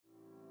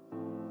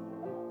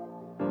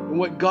And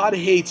what God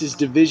hates is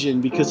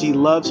division because he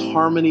loves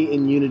harmony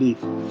and unity.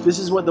 This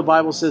is what the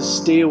Bible says,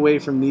 stay away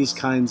from these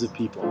kinds of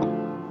people.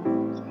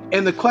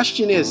 And the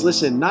question is,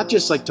 listen, not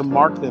just like to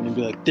mark them and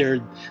be like,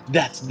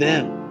 that's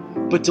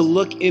them, but to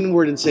look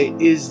inward and say,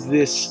 is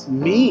this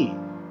me?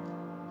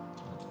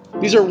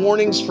 These are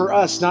warnings for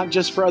us, not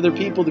just for other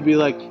people to be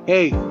like,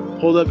 hey,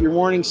 hold up your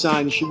warning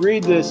sign. You should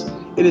read this.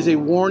 It is a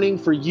warning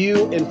for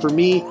you and for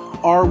me.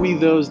 Are we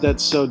those that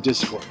sow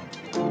discord?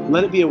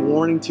 Let it be a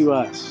warning to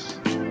us.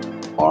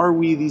 Are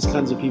we these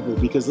kinds of people?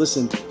 Because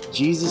listen,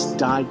 Jesus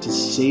died to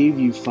save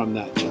you from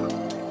that junk.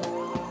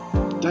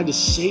 He died to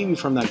save you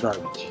from that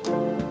garbage.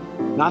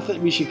 Not that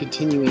we should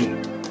continue in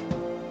it,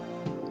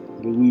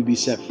 but we be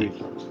set free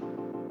from it.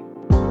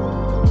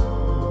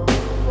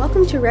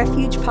 Welcome to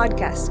Refuge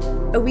Podcast,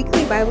 a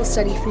weekly Bible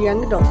study for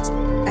young adults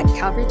at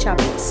Calvary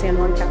Chapel, San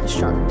Juan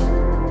Capistrano.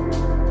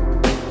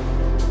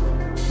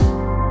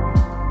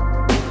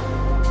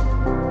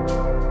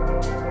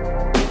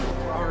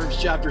 Proverbs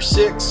chapter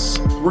 6.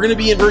 We're going to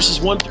be in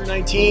verses 1 through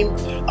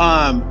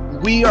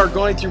 19. We are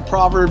going through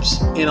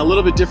Proverbs in a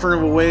little bit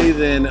different of a way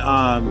than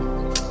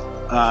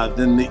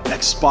the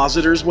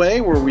expositor's way,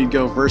 where we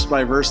go verse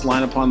by verse,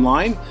 line upon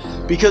line,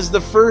 because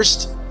the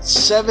first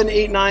 7,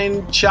 8,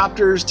 9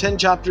 chapters, 10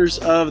 chapters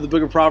of the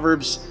book of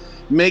Proverbs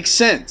make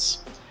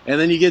sense.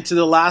 And then you get to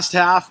the last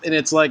half and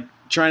it's like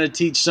trying to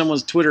teach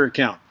someone's Twitter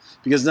account,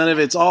 because none of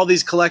it's all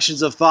these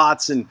collections of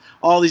thoughts and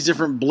all these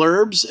different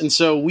blurbs. And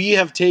so we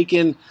have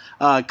taken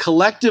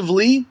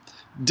collectively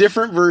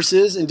different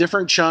verses and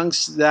different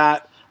chunks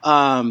that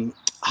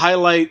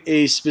highlight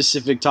a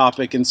specific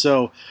topic. And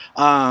so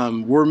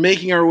we're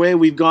making our way.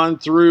 We've gone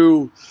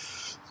through,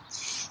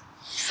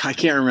 I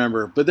can't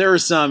remember, but there were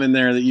some in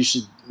there that you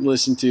should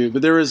listen to.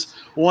 But there was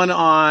one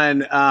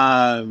on,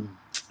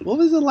 what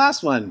was the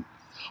last one?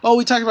 Oh,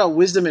 we talked about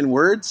wisdom in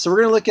words. So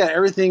we're going to look at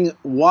everything,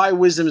 why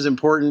wisdom is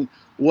important,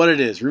 what it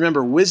is.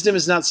 Remember, wisdom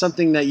is not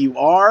something that you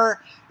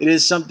are. It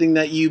is something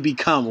that you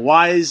become.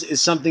 Wise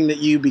is something that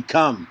you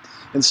become.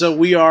 And so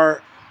we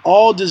are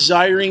all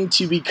desiring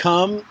to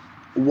become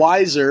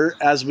wiser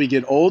as we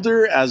get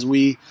older, as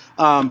we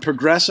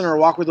progress in our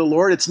walk with the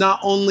Lord. It's not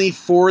only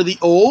for the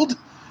old,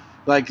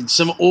 like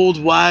some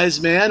old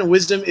wise man.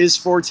 Wisdom is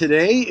for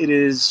today. It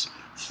is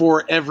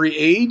for every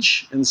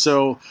age. And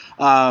so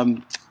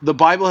the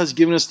Bible has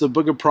given us the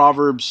book of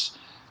Proverbs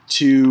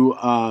to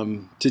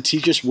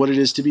teach us what it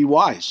is to be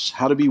wise,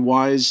 how to be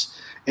wise.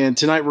 And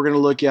tonight we're going to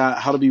look at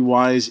how to be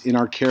wise in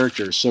our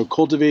character. So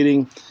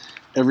cultivating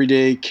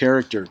everyday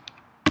character.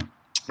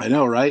 I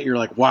know, right? You're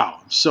like, wow,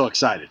 I'm so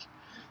excited.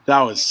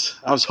 I was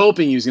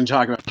hoping he was going to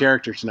talk about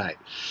character tonight.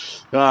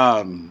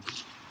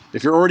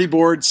 If you're already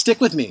bored,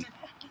 stick with me.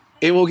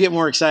 It will get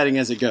more exciting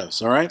as it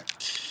goes, all right?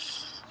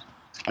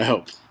 I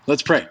hope.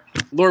 Let's pray.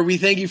 Lord, we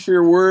thank you for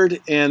your word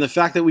and the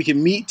fact that we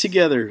can meet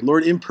together,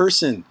 Lord, in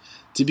person,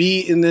 to be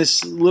in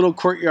this little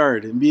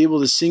courtyard and be able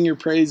to sing your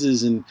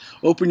praises and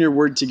open your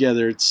word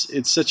together.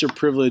 It's such a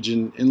privilege.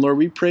 And Lord,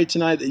 we pray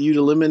tonight that you'd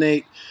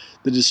eliminate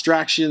the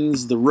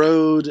distractions, the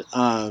road,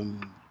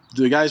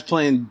 the guys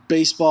playing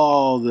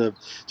baseball,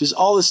 just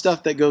all the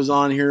stuff that goes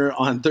on here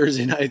on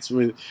Thursday nights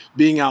with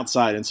being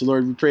outside. And so,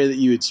 Lord, we pray that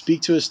you would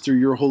speak to us through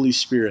your Holy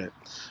Spirit.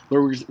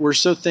 Lord, we're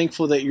so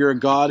thankful that you're a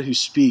God who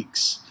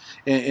speaks.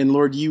 And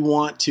Lord, you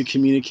want to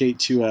communicate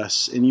to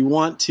us, and you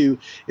want to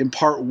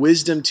impart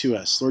wisdom to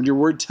us. Lord, your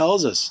word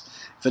tells us,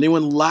 if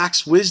anyone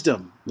lacks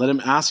wisdom, let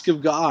him ask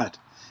of God.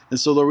 And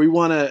so, Lord, we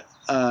want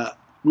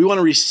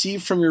to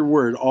receive from your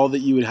word all that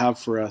you would have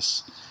for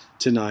us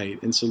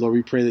tonight. And so, Lord,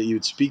 we pray that you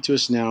would speak to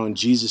us now in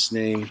Jesus'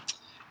 name.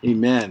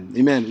 Amen.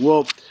 Amen.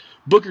 Well,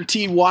 Booker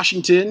T.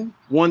 Washington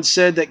once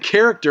said that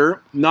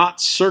character,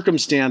 not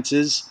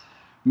circumstances,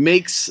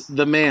 makes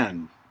the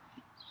man.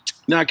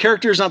 Now,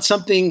 character is not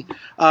something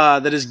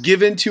that is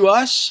given to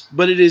us,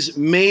 but it is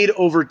made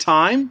over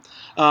time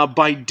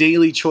by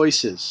daily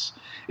choices.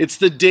 It's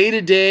the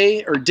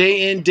day-to-day or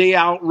day-in,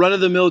 day-out,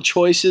 run-of-the-mill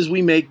choices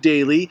we make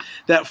daily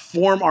that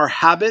form our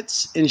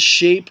habits and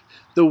shape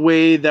the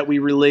way that we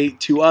relate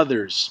to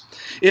others.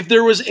 If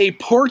there was a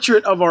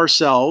portrait of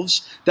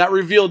ourselves that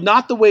revealed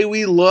not the way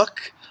we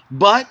look,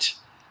 but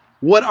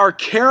what our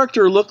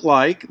character looked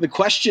like, the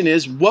question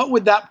is, what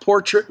would that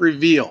portrait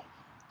reveal?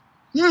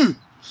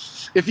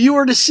 If you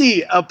were to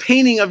see a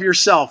painting of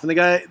yourself, and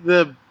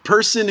the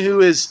person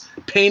who is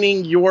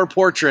painting your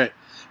portrait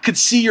could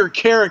see your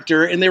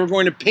character, and they were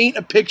going to paint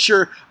a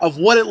picture of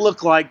what it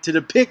looked like to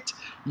depict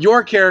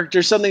your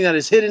character, something that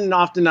is hidden and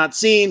often not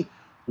seen,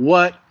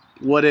 what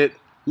would it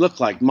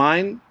look like?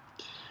 Mine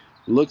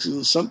looks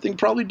something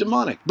probably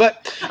demonic.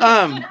 But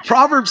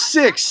Proverbs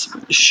 6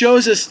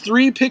 shows us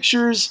 3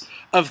 pictures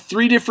of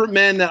 3 different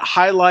men that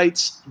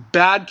highlights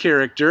bad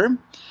character.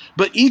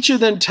 But each of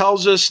them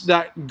tells us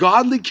that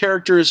godly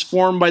character is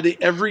formed by the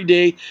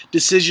everyday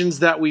decisions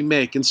that we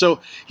make. And so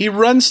he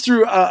runs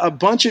through a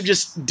bunch of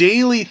just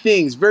daily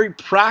things, very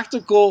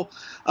practical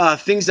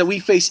things that we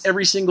face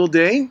every single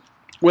day,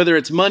 whether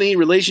it's money,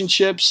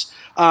 relationships.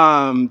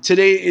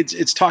 Today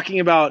it's talking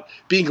about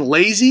being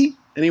lazy.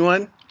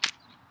 Anyone?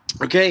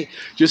 Okay,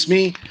 just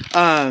me.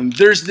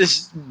 There's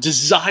this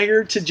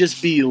desire to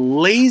just be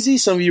lazy.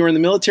 Some of you are in the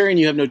military and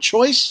you have no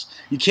choice.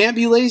 You can't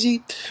be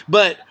lazy.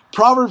 But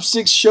Proverbs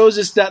 6 shows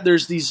us that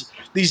there's these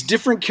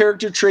different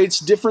character traits,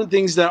 different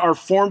things that are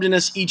formed in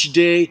us each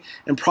day,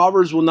 and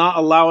Proverbs will not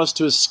allow us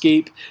to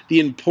escape the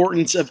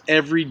importance of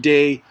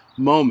everyday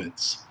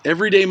moments.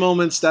 Everyday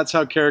moments, that's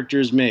how character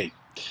is made.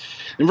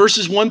 In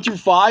verses 1 through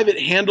 5,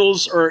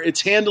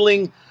 it's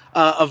handling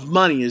of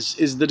money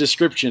is the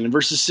description. In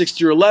verses 6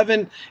 through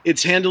 11,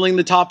 it's handling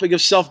the topic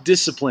of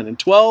self-discipline. And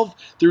 12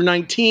 through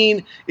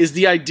 19 is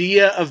the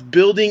idea of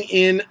building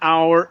into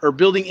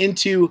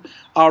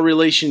our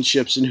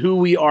relationships and who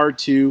we are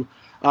to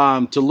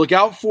look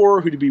out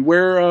for, who to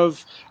beware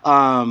of,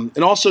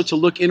 and also to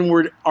look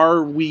inward.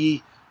 Are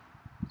we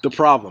the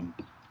problem?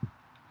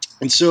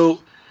 And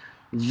so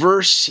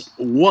verse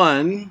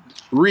 1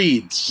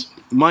 reads,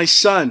 "My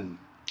son,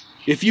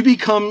 if you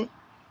become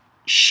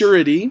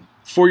surety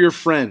for your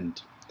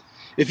friend,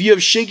 if you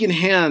have shaken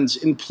hands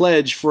in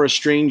pledge for a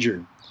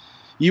stranger,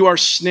 you are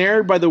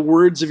snared by the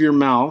words of your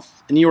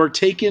mouth, and you are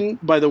taken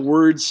by the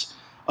words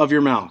of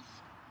your mouth.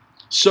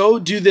 So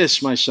do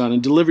this, my son,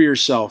 and deliver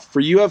yourself, for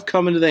you have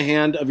come into the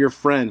hand of your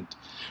friend.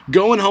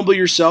 Go and humble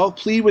yourself,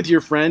 plead with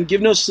your friend,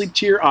 give no sleep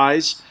to your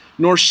eyes,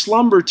 nor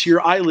slumber to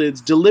your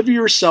eyelids. Deliver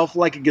yourself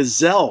like a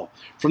gazelle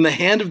from the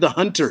hand of the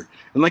hunter,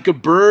 and like a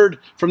bird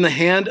from the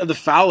hand of the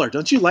fowler."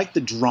 Don't you like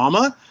the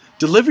drama?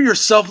 Deliver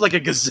yourself like a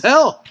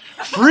gazelle.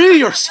 Free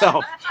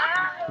yourself.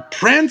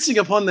 Prancing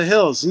upon the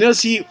hills. You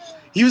notice he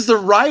was the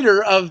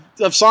writer of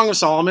Song of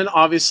Solomon,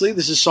 obviously.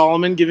 This is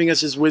Solomon giving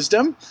us his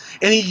wisdom.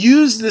 And he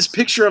used this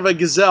picture of a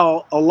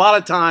gazelle a lot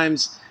of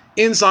times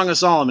in Song of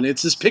Solomon.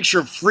 It's this picture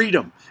of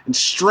freedom and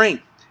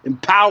strength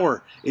and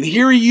power. And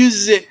here he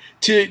uses it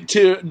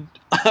to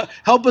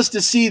help us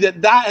to see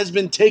that has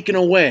been taken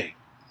away.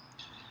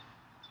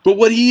 But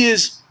what he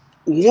is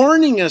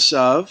warning us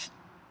of,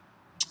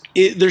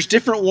 there's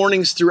different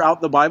warnings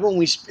throughout the Bible, and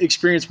we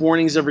experience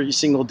warnings every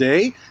single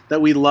day that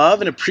we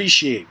love and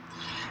appreciate.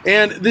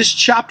 And this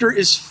chapter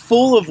is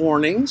full of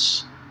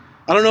warnings.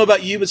 I don't know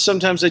about you, but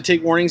sometimes I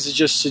take warnings as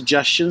just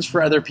suggestions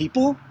for other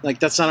people. Like,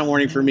 that's not a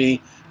warning for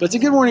me, but it's a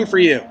good warning for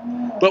you.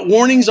 But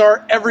warnings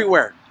are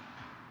everywhere,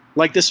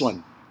 like this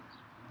one.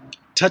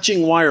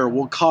 Touching wire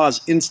will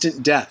cause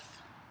instant death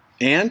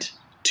and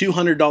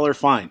 $200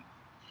 fine.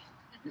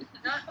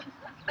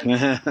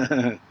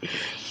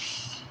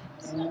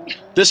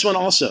 This one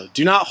also,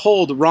 do not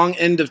hold the wrong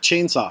end of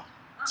chainsaw.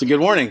 It's a good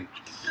warning.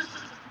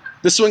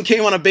 This one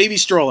came on a baby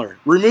stroller.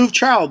 Remove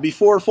child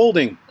before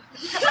folding.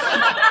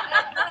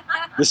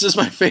 This is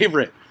my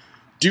favorite.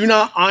 Do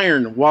not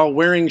iron while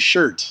wearing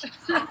shirt.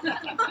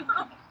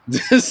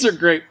 This is a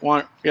great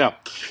one. Yeah,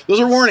 those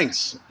are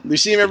warnings. We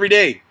see them every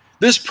day.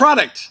 This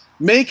product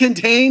may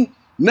contain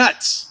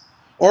nuts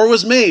or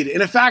was made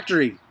in a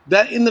factory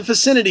that in the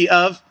vicinity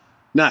of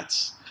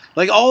nuts.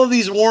 Like all of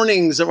these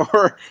warnings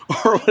or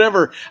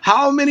whatever.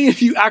 How many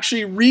of you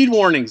actually read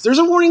warnings? There's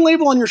a warning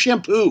label on your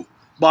shampoo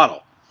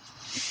bottle.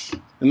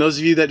 And those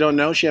of you that don't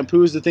know,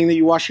 shampoo is the thing that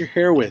you wash your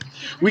hair with.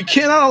 We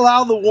cannot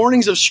allow the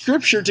warnings of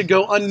Scripture to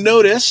go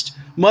unnoticed,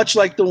 much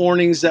like the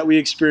warnings that we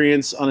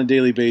experience on a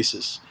daily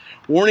basis.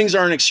 Warnings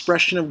are an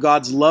expression of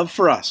God's love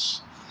for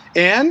us.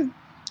 And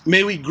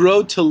may we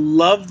grow to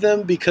love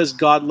them because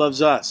God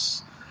loves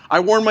us. I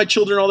warn my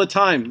children all the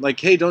time,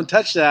 like, hey, don't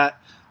touch that.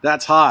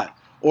 That's hot.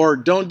 Or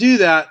don't do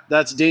that,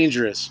 that's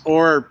dangerous.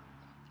 Or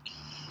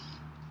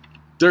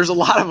there's a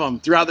lot of them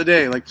throughout the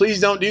day. Like,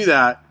 please don't do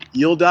that,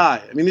 you'll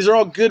die. I mean, these are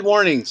all good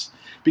warnings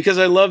because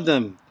I love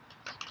them.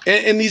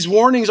 And these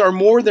warnings are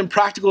more than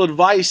practical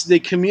advice. They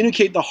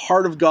communicate the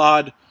heart of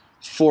God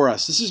for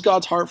us. This is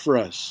God's heart for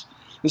us.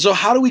 And so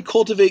how do we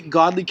cultivate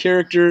godly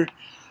character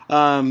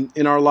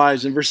in our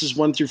lives? In verses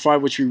 1 through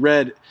 5, which we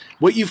read,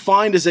 what you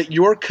find is that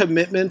your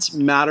commitments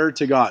matter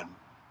to God.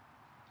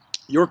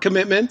 Your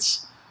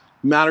commitments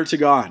matter to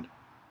God.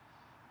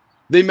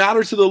 They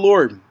matter to the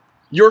Lord.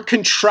 Your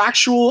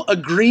contractual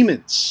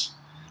agreements,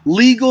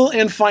 legal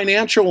and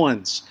financial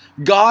ones,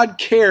 God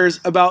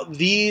cares about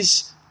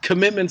these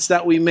commitments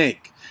that we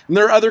make. And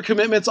there are other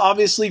commitments,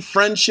 obviously,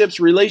 friendships,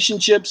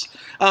 relationships.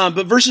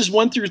 But verses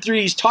 1 through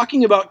 3, he's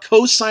talking about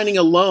co-signing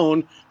a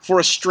loan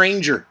for a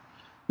stranger.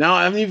 Now,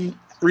 have you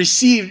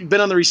been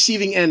on the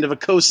receiving end of a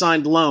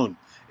co-signed loan?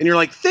 And you're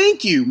like,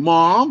 thank you,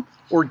 Mom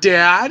or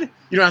Dad.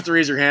 You don't have to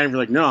raise your hand if you're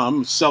like, no,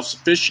 I'm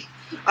self-sufficient.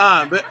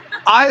 But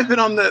I've been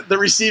on the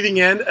receiving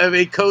end of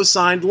a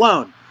co-signed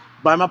loan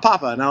by my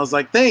papa. And I was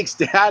like, thanks,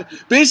 Dad.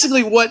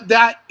 Basically, what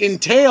that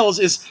entails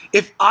is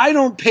if I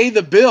don't pay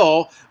the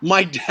bill,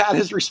 my dad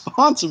is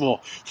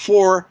responsible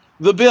for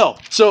the bill.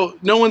 So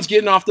no one's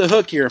getting off the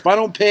hook here. If I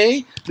don't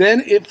pay,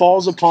 then it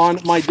falls upon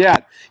my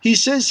dad. He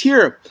says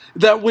here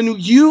that when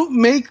you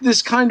make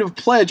this kind of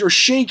pledge or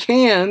shake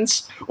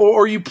hands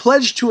or you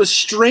pledge to a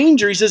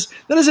stranger, he says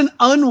that is an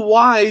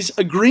unwise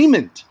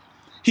agreement.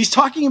 He's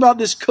talking about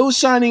this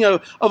co-signing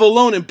of a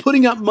loan and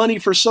putting up money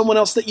for someone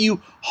else that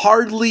you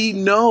hardly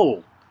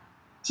know.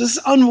 So this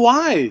is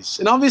unwise.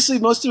 And obviously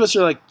most of us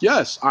are like,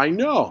 yes, I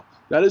know.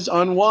 That is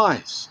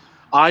unwise.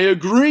 I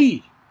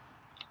agree.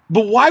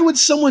 But why would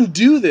someone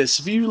do this?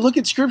 If you look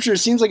at Scripture, it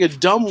seems like a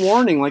dumb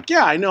warning. Like,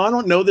 yeah, I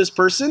don't know this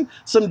person.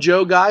 Some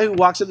Joe guy who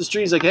walks up the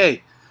street, he's like,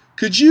 hey,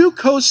 could you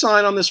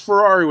co-sign on this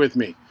Ferrari with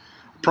me?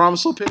 I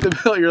promise I'll pay the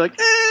bill. You're like,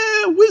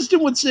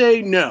 wisdom would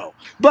say no.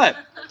 But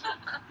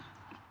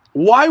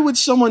why would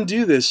someone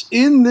do this?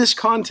 In this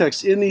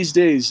context, in these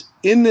days,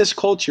 in this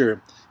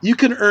culture, you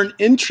can earn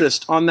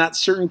interest on that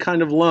certain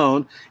kind of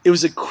loan. It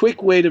was a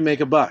quick way to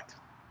make a buck.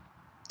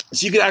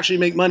 So you could actually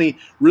make money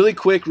really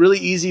quick, really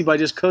easy by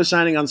just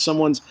co-signing on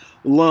someone's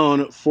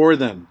loan for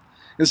them.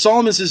 And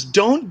Solomon says,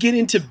 don't get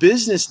into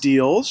business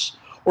deals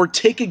or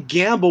take a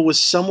gamble with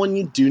someone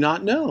you do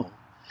not know.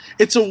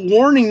 It's a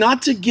warning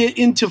not to get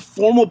into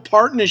formal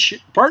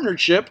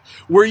partnership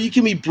where you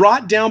can be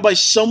brought down by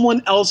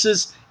someone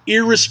else's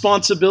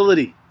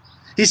irresponsibility.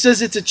 He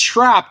says it's a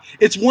trap.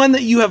 It's one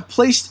that you have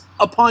placed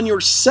upon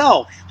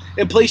yourself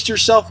and placed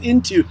yourself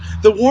into.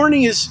 The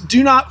warning is,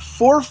 do not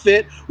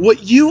forfeit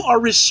what you are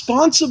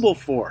responsible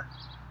for.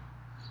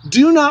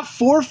 Do not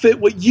forfeit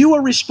what you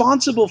are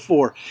responsible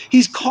for.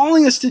 He's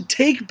calling us to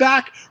take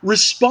back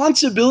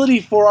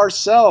responsibility for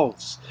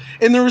ourselves.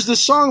 And there was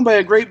this song by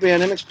a great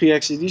band,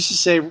 MXPX, it used to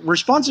say,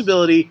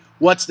 responsibility,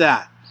 what's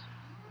that?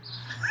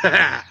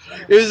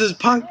 It was this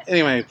punk,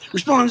 anyway,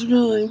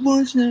 responsibility,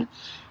 what's that?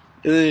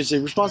 And then they say,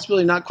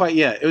 responsibility, not quite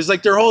yet. It was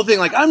like their whole thing,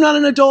 like, I'm not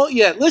an adult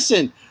yet.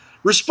 Listen,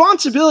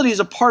 responsibility is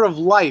a part of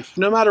life.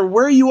 No matter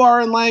where you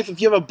are in life,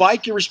 if you have a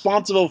bike, you're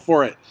responsible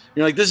for it.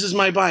 You're like, this is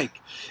my bike.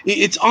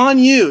 It's on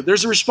you.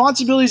 There's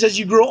responsibilities as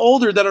you grow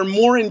older that are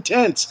more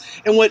intense.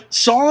 And what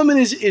Solomon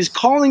is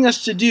calling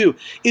us to do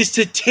is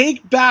to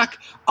take back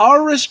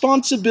our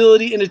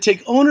responsibility and to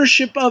take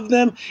ownership of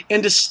them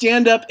and to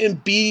stand up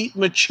and be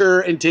mature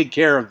and take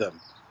care of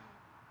them.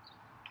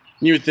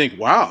 And you would think,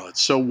 wow,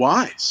 it's so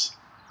wise.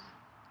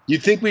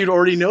 You'd think we would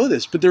already know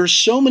this, but there are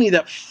so many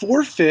that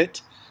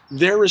forfeit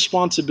their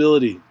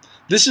responsibility.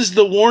 This is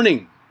the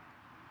warning.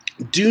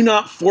 Do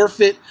not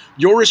forfeit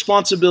your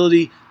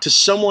responsibility to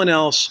someone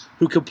else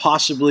who could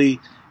possibly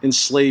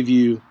enslave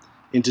you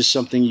into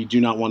something you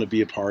do not want to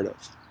be a part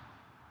of.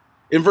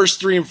 In verse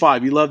 3 and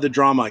 5, you love the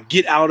drama.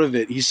 Get out of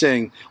it, he's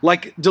saying.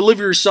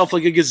 Deliver yourself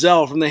like a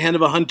gazelle from the hand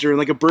of a hunter and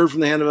like a bird from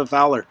the hand of a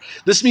fowler.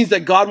 This means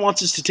that God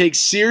wants us to take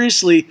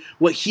seriously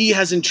what he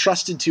has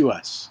entrusted to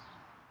us.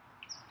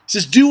 He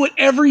says, do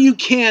whatever you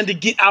can to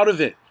get out of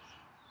it.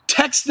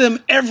 Text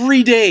them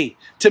every day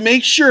to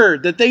make sure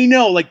that they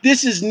know, like,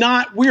 this is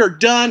not, we are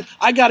done.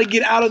 I got to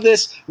get out of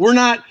this. We're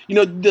not,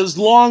 those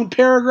long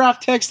paragraph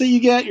texts that you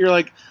get, you're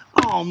like,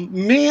 oh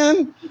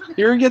man,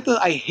 you ever get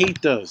I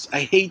hate those.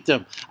 I hate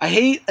them. I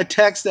hate a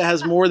text that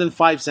has more than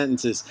 5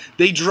 sentences.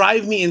 They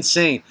drive me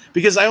insane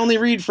because I only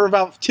read for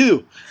about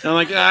 2. And I'm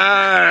like,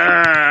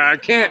 I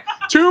can't,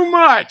 too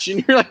much.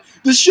 And you're like,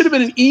 this should have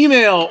been an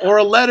email or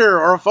a letter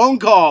or a phone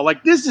call.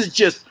 Like, this is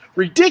just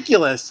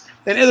ridiculous.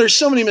 And there's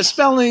so many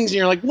misspellings, and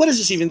you're like, what does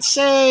this even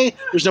say?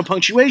 There's no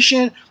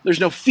punctuation, there's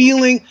no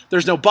feeling,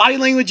 there's no body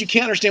language. You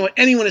can't understand what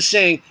anyone is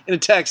saying in a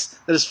text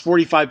that is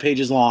 45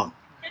 pages long.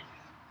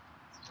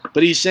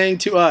 But he's saying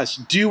to us,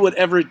 do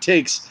whatever it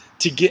takes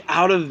to get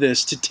out of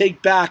this, to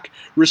take back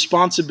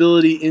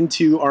responsibility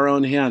into our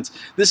own hands.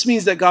 This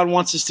means that God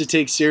wants us to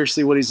take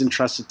seriously what he's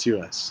entrusted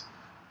to us.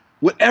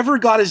 Whatever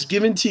God has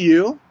given to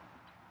you,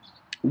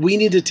 we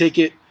need to take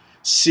it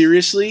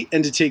seriously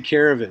and to take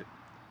care of it.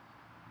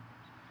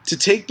 To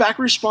take back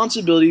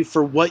responsibility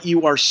for what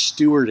you are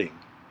stewarding.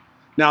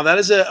 Now, that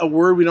is a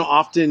word we don't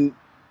often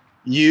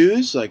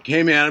use. Like,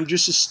 hey, man, I'm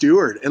just a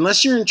steward.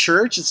 Unless you're in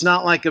church, it's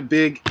not like a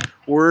big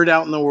word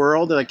out in the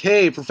world. They're like,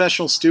 hey,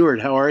 professional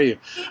steward, how are you?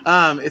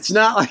 It's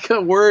not like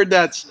a word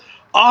that's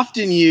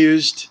often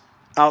used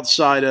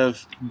outside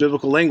of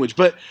biblical language.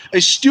 But a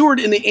steward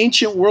in the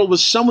ancient world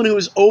was someone who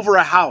was over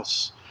a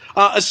house.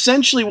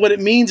 Essentially, what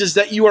it means is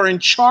that you are in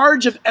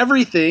charge of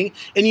everything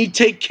and you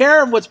take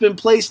care of what's been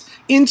placed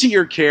into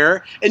your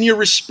care and you're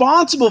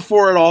responsible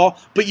for it all,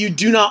 but you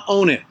do not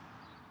own it.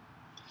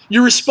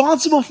 You're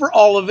responsible for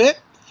all of it.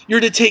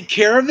 You're to take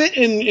care of it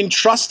and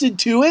entrusted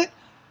to it.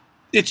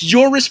 It's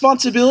your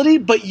responsibility,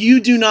 but you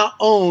do not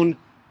own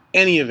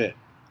any of it.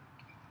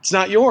 It's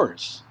not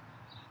yours.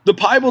 The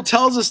Bible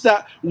tells us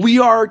that we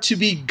are to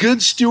be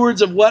good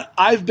stewards of what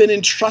I've been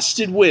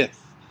entrusted with.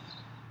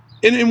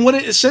 And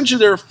essentially,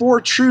 there are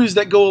 4 truths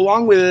that go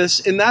along with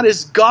this, and that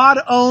is God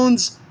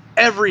owns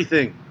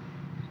everything.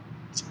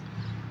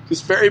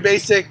 It's very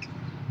basic.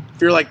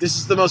 If you're like, this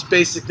is the most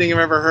basic thing I've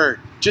ever heard,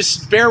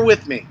 just bear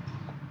with me.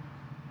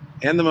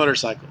 And the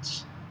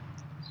motorcycles.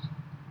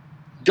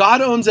 God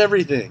owns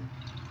everything.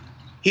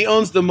 He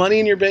owns the money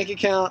in your bank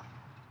account.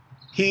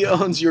 He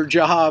owns your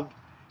job.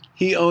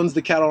 He owns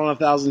the cattle on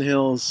 1,000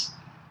 hills.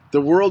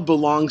 The world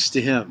belongs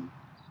to him.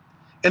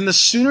 And the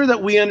sooner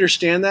that we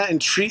understand that and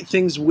treat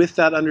things with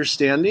that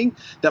understanding,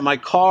 that my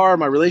car,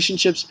 my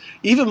relationships,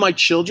 even my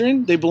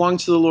children, they belong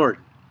to the Lord.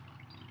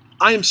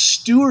 I am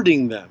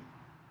stewarding them.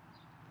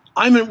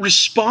 I'm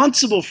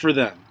responsible for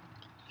them.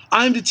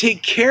 I'm to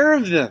take care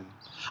of them.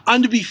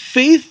 I'm to be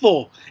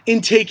faithful in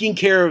taking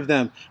care of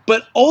them.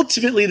 But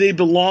ultimately, they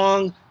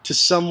belong to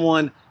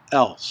someone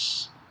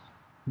else.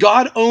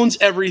 God owns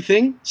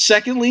everything.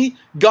 Secondly,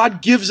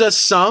 God gives us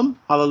some.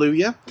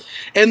 Hallelujah.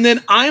 And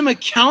then I'm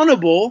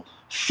accountable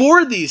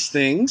for these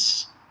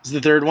things, is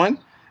the third one.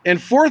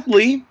 And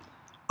fourthly,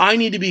 I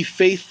need to be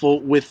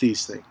faithful with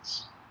these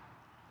things.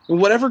 And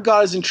whatever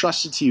God has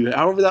entrusted to you,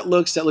 however that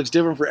looks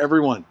different for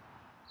everyone.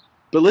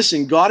 But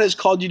listen, God has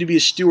called you to be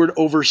a steward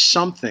over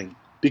something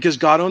because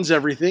God owns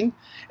everything.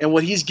 And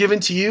what he's given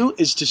to you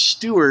is to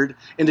steward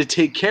and to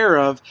take care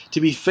of,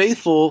 to be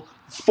faithful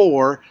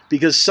for,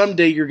 because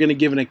someday you're going to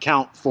give an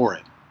account for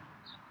it.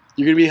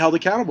 You're going to be held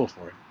accountable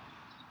for it.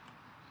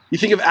 You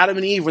think of Adam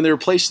and Eve when they were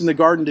placed in the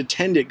garden to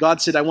tend it. God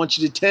said, I want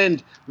you to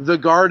tend the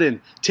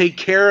garden. Take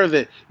care of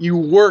it. You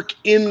work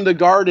in the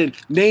garden.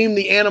 Name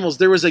the animals.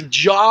 There was a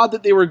job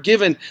that they were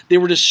given. They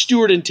were to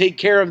steward and take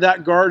care of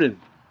that garden.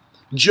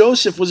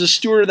 Joseph was a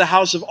steward of the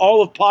house of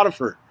all of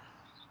Potiphar.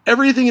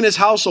 Everything in his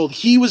household,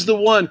 he was the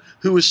one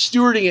who was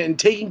stewarding it and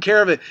taking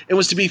care of it and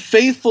was to be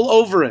faithful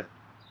over it.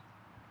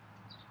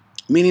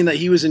 Meaning that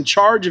he was in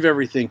charge of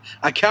everything,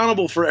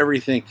 accountable for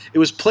everything. It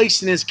was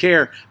placed in his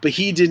care, but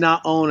he did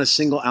not own a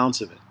single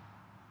ounce of it.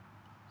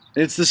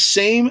 And it's the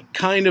same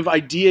kind of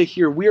idea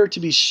here. We are to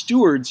be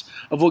stewards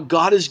of what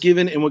God has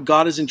given and what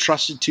God has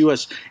entrusted to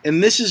us.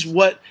 And this is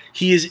what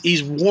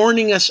he's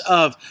warning us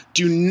of.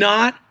 Do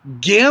not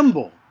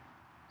gamble.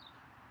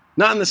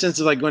 Not in the sense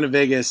of like going to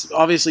Vegas.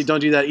 Obviously, don't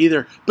do that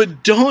either.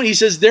 But he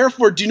says,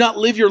 therefore, do not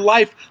live your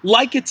life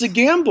like it's a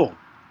gamble.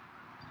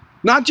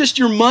 Not just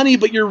your money,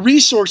 but your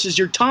resources,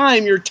 your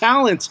time, your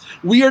talents.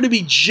 We are to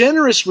be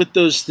generous with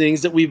those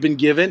things that we've been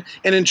given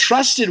and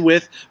entrusted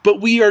with,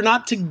 but we are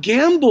not to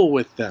gamble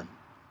with them.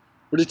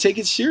 We're to take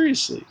it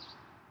seriously.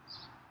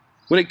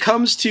 When it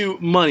comes to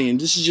money, and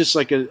this is just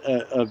like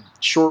a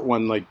short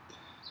one, like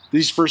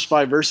these first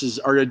 5 verses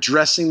are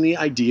addressing the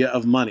idea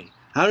of money.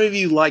 How many of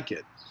you like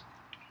it?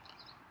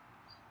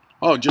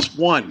 Oh, just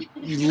one.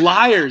 You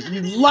liars.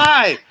 You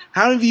lie.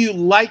 How many of you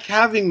like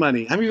having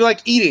money? How many of you like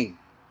eating?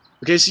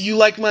 Okay, so you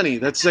like money.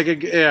 That's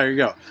like there you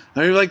go. How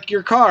many of you like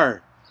your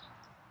car?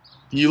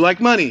 You like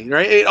money,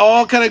 right? It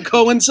all kind of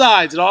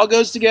coincides. It all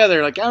goes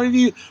together. Like how many of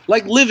you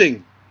like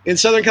living in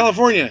Southern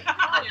California?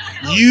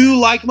 You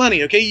like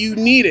money, okay? You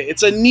need it.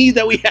 It's a need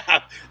that we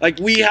have. Like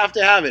we have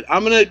to have it.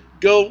 I'm going to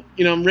go,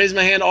 raise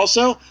my hand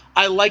also.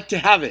 I like to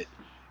have it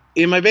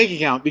in my bank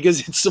account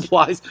because it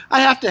supplies.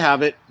 I have to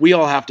have it. We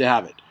all have to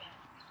have it.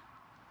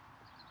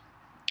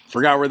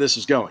 Forgot where this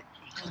was going.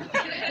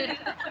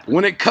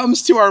 When it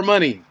comes to our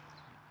money,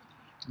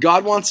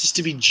 God wants us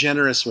to be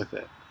generous with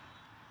it.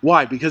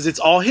 Why? Because it's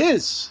all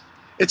his.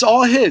 It's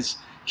all his.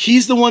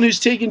 He's the one who's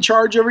taken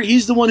charge over it.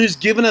 He's the one who's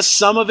given us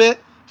some of it.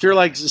 If you're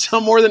like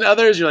some more than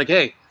others, you're like,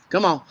 hey,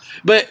 come on.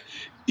 But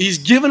he's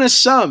given us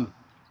some.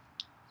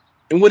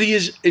 And what he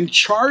has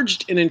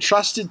charged and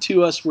entrusted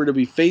to us, we're to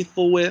be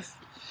faithful with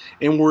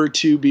and we're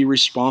to be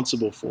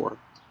responsible for.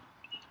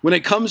 When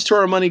it comes to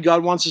our money,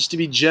 God wants us to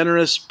be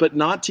generous, but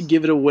not to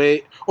give it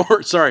away,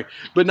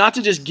 but not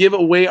to just give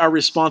away our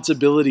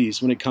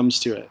responsibilities when it comes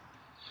to it.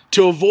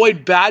 To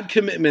avoid bad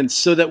commitments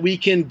so that we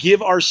can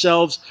give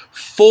ourselves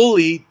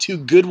fully to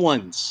good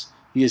ones,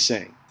 he is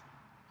saying.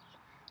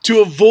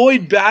 To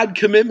avoid bad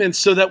commitments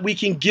so that we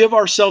can give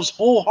ourselves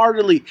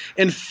wholeheartedly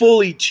and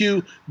fully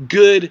to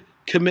good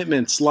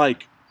commitments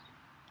like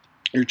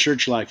your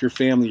church life, your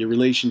family, your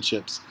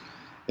relationships,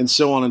 and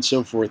so on and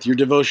so forth. Your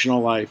devotional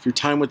life, your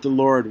time with the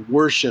Lord,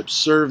 worship,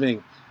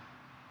 serving.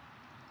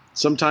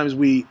 Sometimes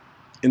we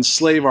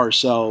enslave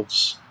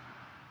ourselves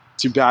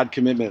to bad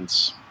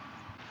commitments.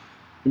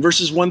 In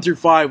verses 1 through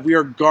 5, we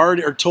are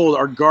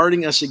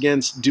guarding us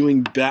against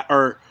doing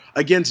bad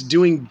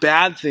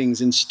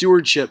things in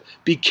stewardship.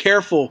 Be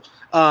careful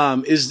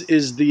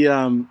is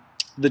the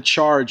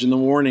charge and the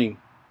warning.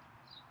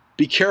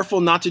 Be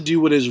careful not to do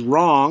what is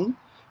wrong.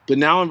 But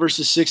now in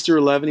verses 6 through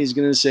 11, he's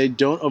going to say,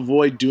 don't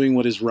avoid doing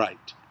what is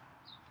right.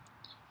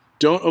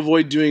 Don't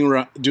avoid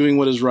doing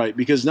what is right.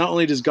 Because not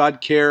only does God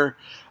care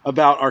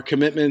about our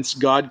commitments,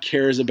 God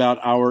cares about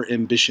our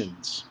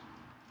ambitions.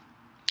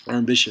 Our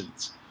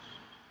ambitions.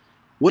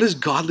 What does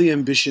godly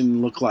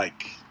ambition look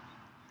like?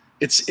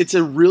 It's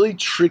a really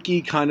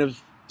tricky kind of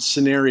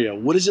scenario.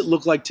 What does it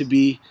look like to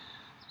be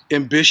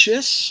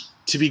ambitious,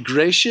 to be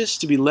gracious,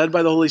 to be led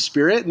by the Holy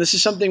Spirit? And this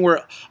is something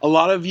where a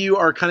lot of you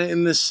are kind of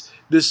in this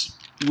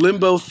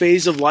limbo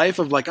phase of life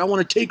of like, I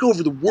want to take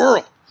over the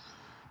world,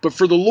 but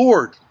for the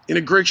Lord in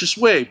a gracious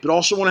way, but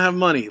also want to have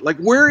money. Like,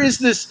 where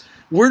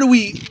do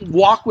we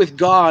walk with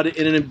God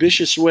in an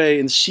ambitious way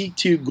and seek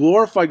to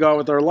glorify God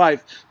with our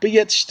life, but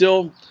yet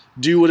still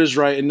do what is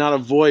right and not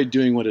avoid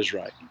doing what is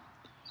right?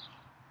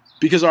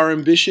 Because our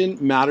ambition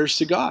matters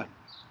to God.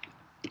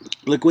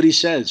 Look what he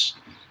says.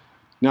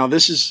 Now,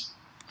 this is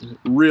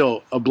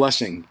a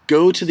blessing.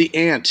 Go to the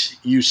ant,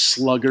 you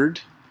sluggard.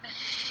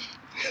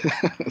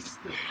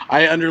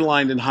 I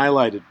underlined and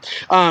highlighted.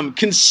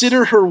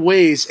 Consider her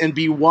ways and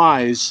be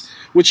wise,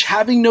 which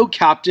having no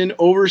captain,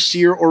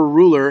 overseer, or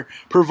ruler,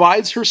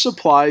 provides her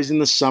supplies in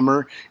the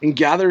summer and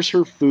gathers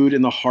her food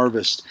in the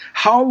harvest.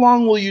 How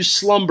long will you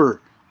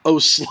slumber, O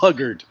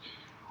sluggard?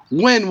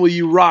 When will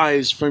you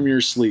rise from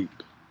your sleep?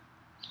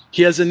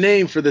 He has a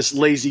name for this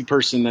lazy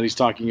person that he's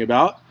talking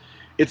about.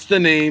 It's the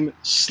name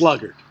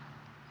sluggard.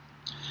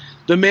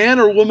 The man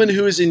or woman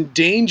who is in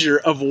danger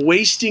of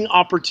wasting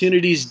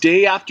opportunities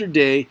day after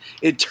day,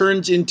 it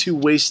turns into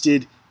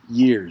wasted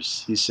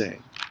years, he's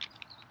saying.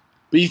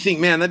 But you think,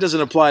 man, that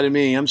doesn't apply to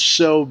me. I'm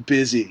so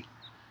busy.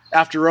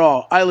 After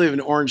all, I live in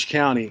Orange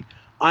County.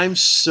 I'm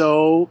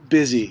so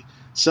busy.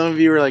 Some of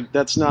you are like,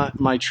 that's not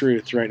my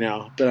truth right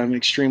now, but I'm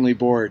extremely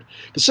bored.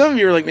 But some of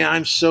you are like, man,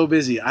 I'm so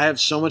busy. I have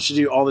so much to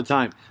do all the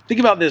time. Think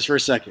about this for a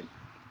second.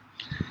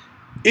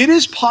 It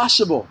is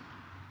possible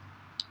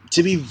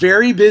to be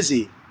very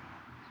busy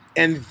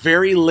and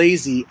very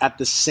lazy at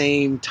the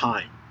same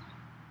time.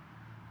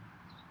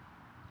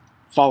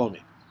 Follow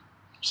me.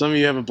 Some of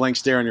you have a blank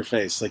stare on your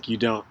face, like you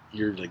don't,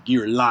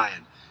 you're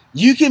lying.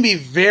 You can be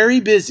very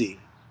busy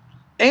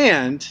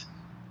and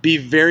be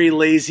very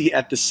lazy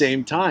at the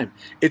same time.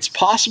 It's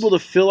possible to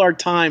fill our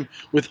time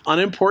with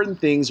unimportant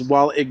things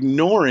while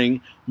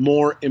ignoring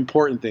more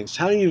important things.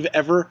 How many of you have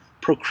ever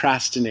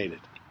procrastinated?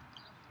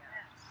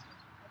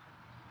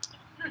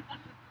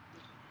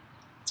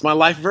 It's my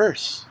life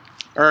verse.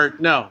 Or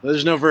no,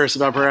 there's no verse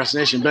about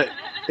procrastination, but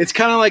it's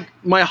kind of like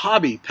my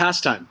hobby,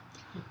 pastime.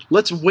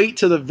 Let's wait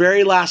till the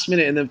very last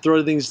minute and then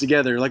throw things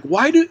together. Like,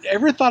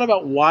 ever thought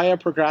about why I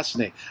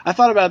procrastinate? I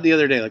thought about it the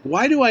other day. Like,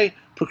 why do I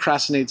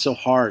procrastinate so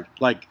hard?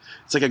 Like,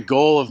 it's like a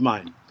goal of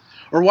mine.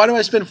 Or why do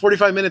I spend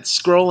 45 minutes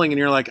scrolling and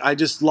you're like, I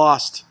just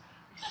lost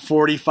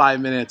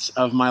 45 minutes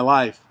of my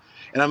life.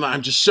 And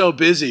I'm just so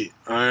busy.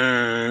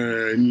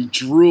 And you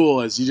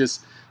drool as you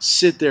just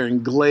sit there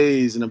and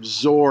glaze and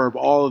absorb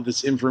all of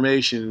this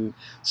information and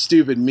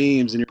stupid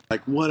memes, and you're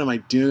like, what am I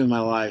doing with my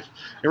life?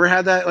 Ever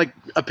had that like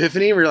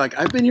epiphany where you're like,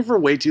 I've been here for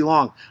way too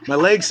long. My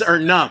legs are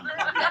numb.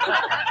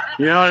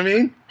 You know what I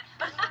mean?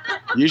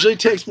 Usually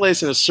takes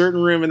place in a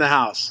certain room in the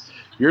house.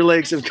 Your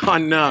legs have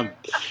gone numb.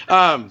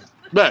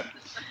 But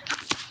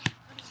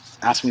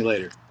ask me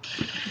later.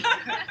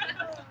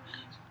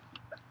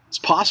 It's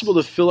possible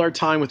to fill our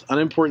time with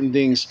unimportant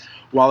things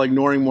while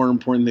ignoring more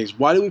important things.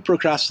 Why do we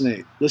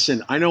procrastinate?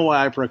 Listen, I know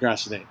why I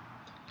procrastinate.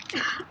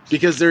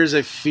 Because there's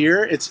a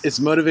fear. It's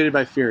motivated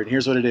by fear. And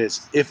here's what it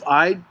is. If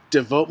I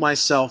devote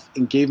myself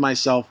and gave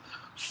myself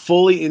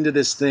fully into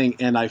this thing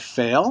and I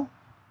fail,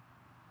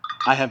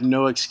 I have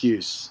no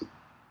excuse.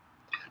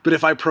 But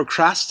if I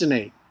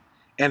procrastinate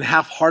and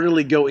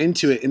half-heartedly go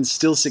into it and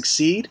still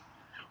succeed,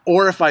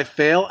 or if I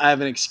fail, I have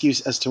an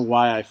excuse as to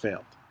why I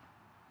failed.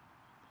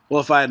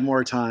 Well, if I had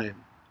more time,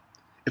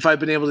 if I'd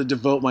been able to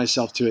devote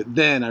myself to it,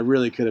 then I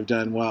really could have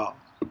done well.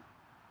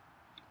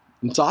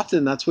 It's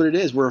often that's what it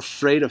is. We're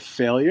afraid of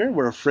failure.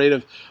 We're afraid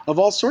of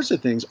all sorts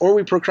of things. Or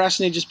we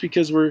procrastinate just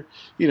because we're,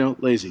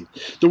 lazy.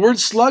 The word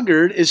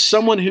sluggard is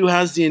someone who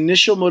has the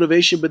initial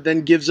motivation but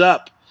then gives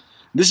up.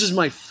 This is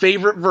my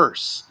favorite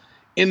verse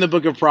in the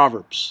book of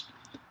Proverbs.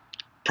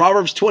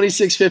 Proverbs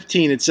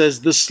 26:15, it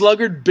says, the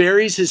sluggard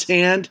buries his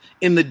hand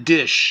in the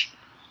dish.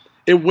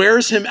 It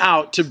wears him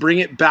out to bring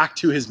it back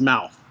to his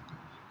mouth.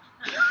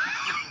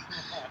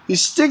 He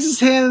sticks his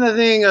hand in the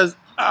thing and goes,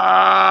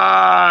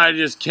 I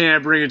just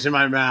can't bring it to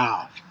my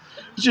mouth.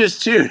 It's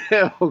just too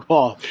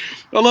difficult.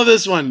 I love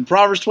this one.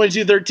 Proverbs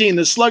 22:13.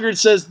 The sluggard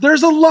says,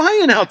 there's a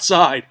lion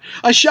outside.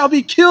 I shall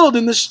be killed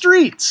in the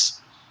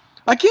streets.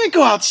 I can't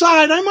go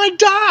outside. I might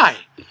die.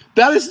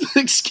 That is the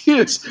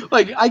excuse.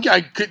 Like, I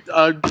could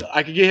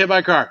get hit by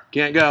a car.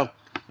 Can't go.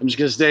 I'm just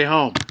going to stay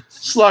home.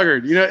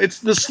 Sluggard. It's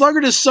the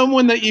sluggard is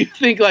someone that you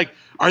think like,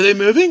 are they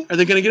moving? Are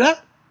they going to get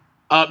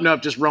up?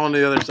 Nope, just rolling to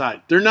the other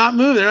side. They're not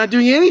moving. They're not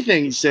doing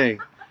anything, he's saying.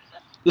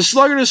 The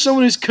sluggard is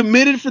someone who's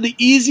committed for the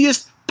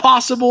easiest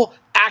possible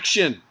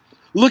action,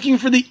 looking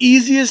for the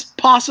easiest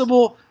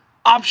possible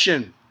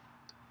option,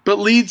 but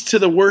leads to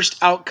the worst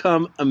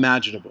outcome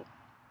imaginable.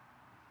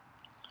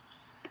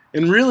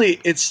 And really,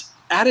 it's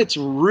at its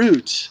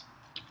root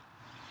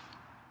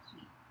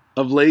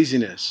of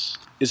laziness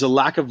is a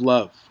lack of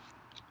love.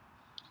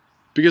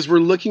 Because we're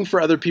looking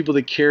for other people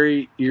to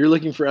carry, you're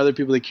looking for other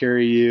people to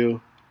carry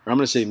you. Or I'm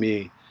going to say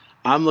me.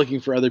 I'm looking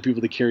for other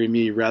people to carry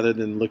me rather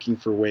than looking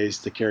for ways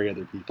to carry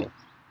other people.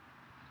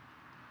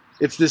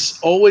 It's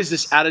always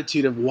this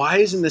attitude of, why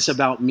isn't this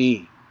about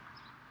me?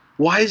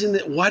 Why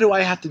do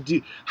I have to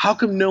do? How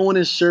come no one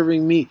is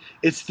serving me?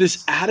 It's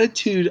this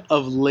attitude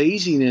of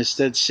laziness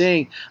that's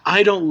saying,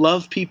 I don't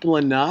love people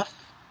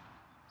enough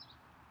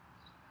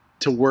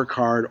to work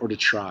hard or to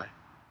try.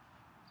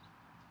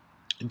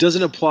 It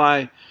doesn't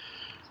apply.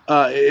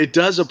 It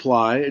does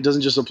apply. It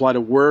doesn't just apply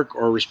to work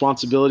or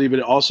responsibility, but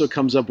it also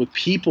comes up with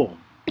people.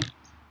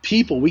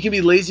 People. We can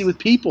be lazy with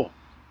people.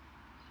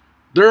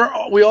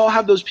 We all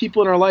have those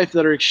people in our life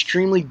that are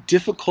extremely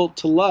difficult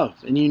to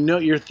love, and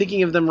you're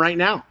thinking of them right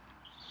now,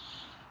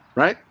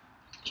 right?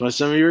 That's why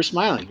some of you are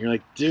smiling. You're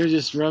like, they're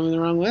just rubbing the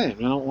wrong way.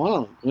 I don't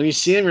want them. When you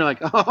see them, you're like,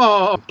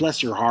 oh,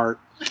 bless your heart.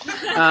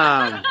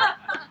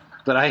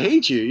 But I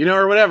hate you,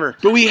 or whatever.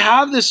 But we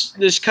have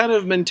this kind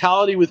of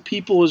mentality with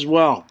people as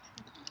well.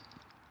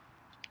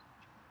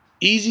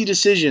 Easy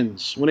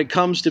decisions when it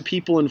comes to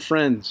people and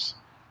friends.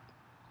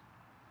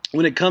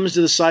 when it comes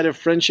to the side of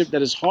friendship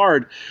that is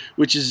hard,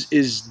 which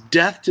is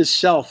death to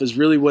self is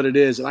really what it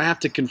is. And I have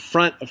to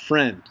confront a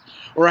friend,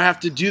 or I have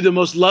to do the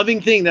most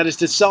loving thing, that is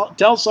to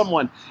tell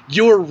someone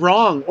you're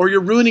wrong or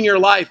you're ruining your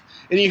life.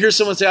 And you hear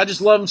someone say, I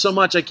just love them so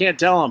much I can't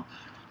tell them.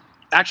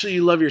 Actually,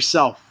 you love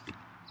yourself.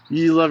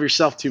 You love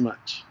yourself too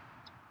much.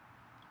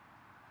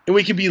 And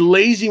we can be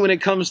lazy when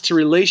it comes to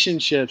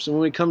relationships and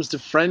when it comes to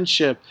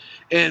friendship.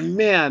 And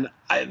man,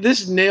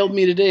 this nailed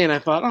me today. And I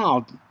thought,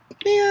 oh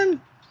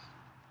man,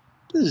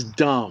 this is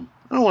dumb.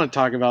 I don't want to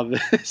talk about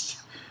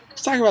this.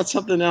 Let's talk about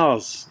something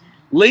else.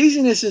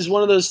 Laziness is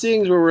one of those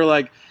things where we're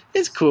like,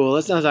 it's cool.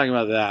 Let's not talk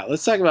about that.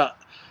 Let's talk about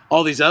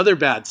all these other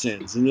bad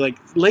sins. And you're like,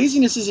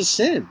 laziness is a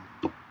sin.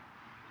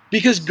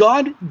 Because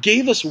God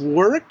gave us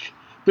work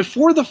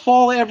before the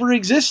fall ever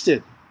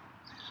existed.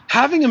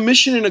 Having a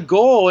mission and a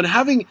goal and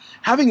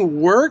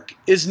having work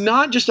is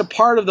not just a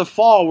part of the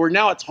fall where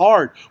now it's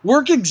hard.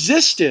 Work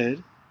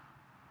existed.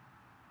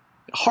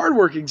 Hard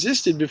work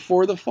existed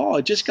before the fall.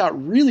 It just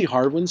got really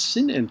hard when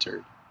sin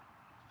entered.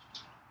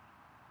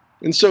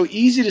 And so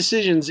easy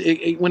decisions,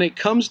 when it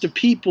comes to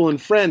people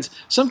and friends,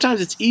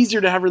 sometimes it's easier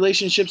to have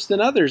relationships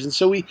than others. And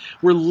so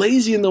we're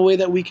lazy in the way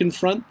that we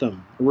confront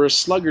them. We're a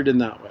sluggard in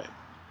that way.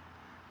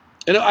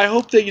 And I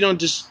hope that you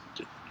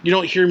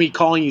don't hear me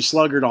calling you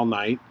sluggard all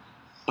night.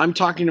 I'm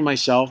talking to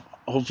myself.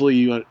 Hopefully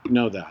you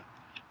know that.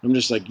 I'm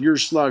just like, you're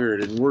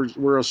sluggard and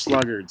we're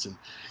sluggards. And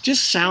it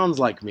just sounds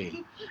like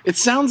me. It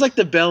sounds like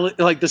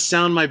the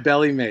sound my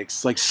belly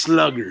makes, like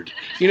sluggard.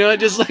 You know,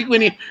 just like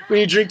when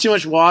you drink too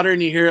much water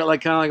and you hear it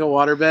like kind of like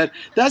a waterbed.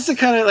 That's the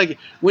kind of like,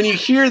 when you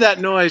hear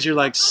that noise, you're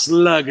like,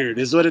 sluggard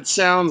is what it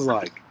sounds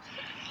like.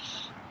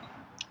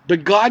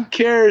 But God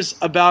cares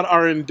about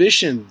our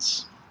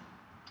ambitions.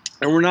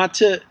 And we're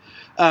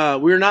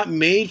not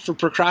made for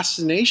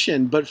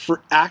procrastination, but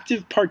for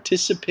active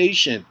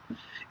participation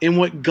in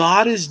what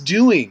God is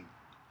doing.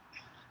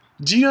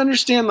 Do you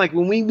understand? Like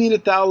when we meet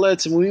at the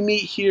outlets and when we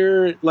meet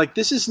here, like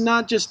this is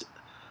not just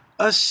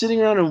us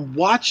sitting around and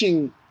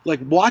watching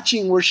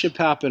worship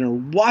happen, or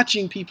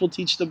watching people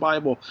teach the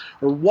Bible,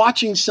 or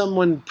watching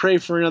someone pray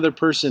for another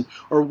person,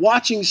 or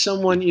watching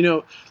someone,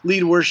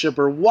 lead worship,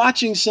 or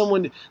watching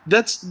someone.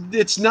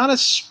 It's not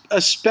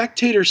a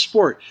spectator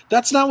sport.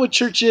 That's not what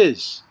church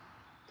is.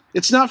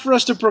 It's not for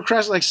us to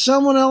procrastinate, like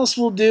someone else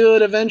will do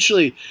it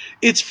eventually.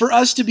 It's for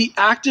us to be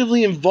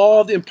actively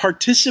involved in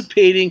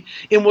participating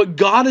in what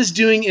God is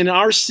doing in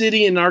our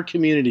city and our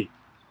community.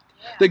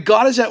 That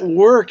God is at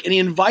work and He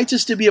invites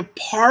us to be a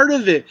part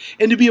of it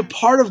and to be a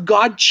part of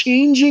God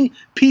changing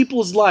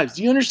people's lives.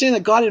 Do you understand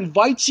that God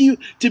invites you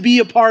to be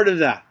a part of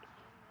that?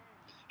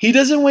 He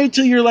doesn't wait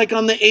till you're like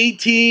on the A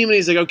team and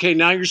He's like, okay,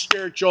 now you're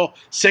spiritual.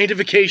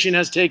 Sanctification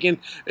has taken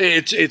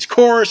its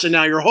course and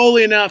now you're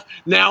holy enough.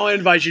 Now I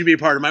invite you to be a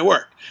part of my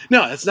work.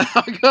 No, that's not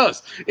how it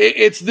goes.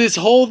 It's this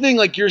whole thing,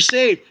 like you're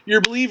saved, you're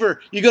a believer,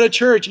 you go to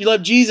church, you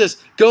love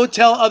Jesus, go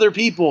tell other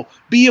people.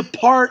 Be a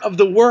part of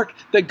the work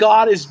that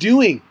God is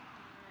doing.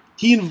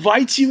 He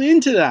invites you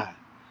into that.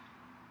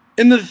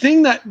 And the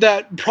thing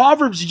that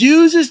Proverbs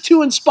uses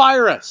to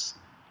inspire us,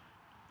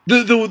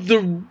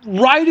 the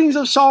writings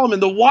of Solomon,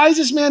 the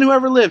wisest man who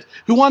ever lived,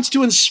 who wants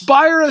to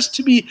inspire us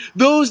to be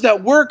those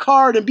that work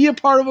hard and be a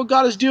part of what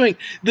God is doing,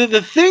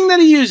 the thing that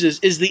he uses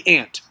is the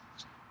ant.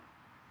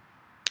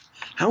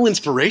 How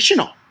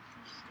inspirational.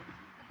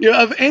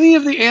 Of any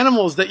of the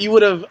animals that you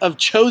would have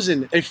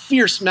chosen, a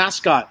fierce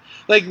mascot,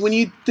 like when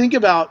you think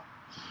about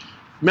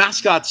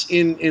mascots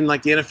in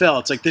like the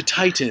NFL, it's like the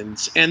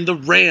Titans and the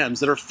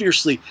Rams that are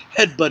fiercely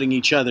headbutting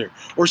each other,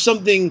 or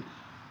something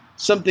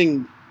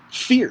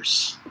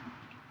fierce.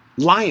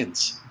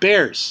 Lions,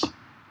 bears,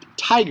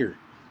 tiger,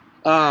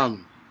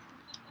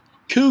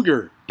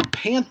 cougar,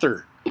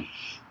 panther.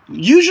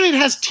 Usually it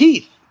has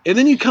teeth, and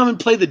then you come and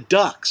play the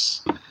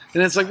ducks,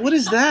 and it's like, what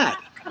is that?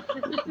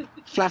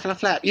 Flap, flap,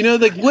 flap.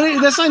 Like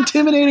what? That's not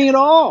intimidating at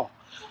all.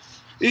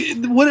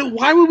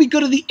 Why would we go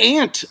to the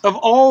ant of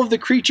all of the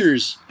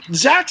creatures?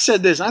 Zach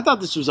said this, and I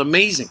thought this was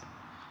amazing.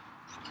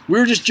 We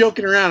were just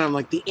joking around. I'm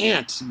like, the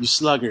ant, you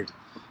sluggard.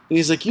 And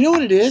he's like, you know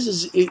what it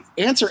is?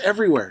 Ants are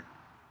everywhere.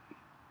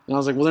 And I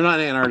was like, well, they're not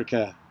in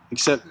Antarctica,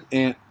 except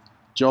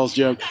Joel's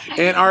joke.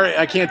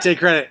 I can't take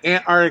credit.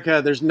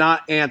 Antarctica, there's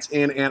not ants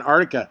in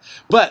Antarctica.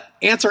 But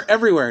ants are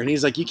everywhere. And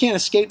he's like, you can't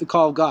escape the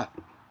call of God.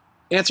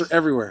 Ants are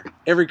everywhere.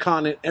 Every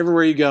continent,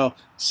 everywhere you go,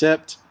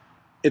 except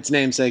its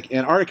namesake,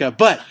 Antarctica.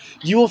 But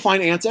you will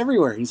find ants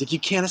everywhere. He's like, you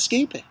can't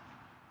escape it.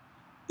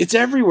 It's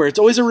everywhere. It's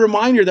always a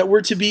reminder that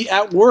we're to be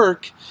at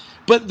work.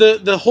 But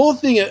the whole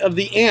thing of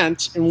the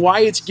ant and why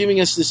it's giving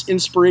us this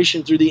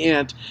inspiration through the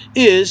ant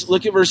is,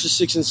 look at verses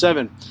 6 and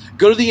 7.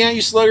 Go to the ant,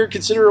 you sluggard,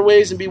 consider her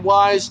ways and be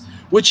wise,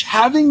 which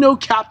having no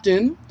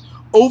captain,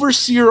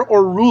 overseer,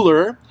 or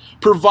ruler,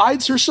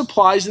 provides her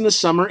supplies in the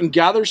summer and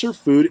gathers her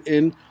food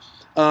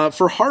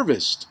for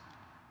harvest.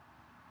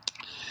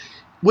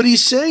 What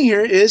he's saying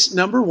here is,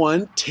 number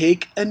one,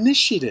 take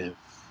initiative.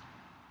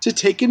 To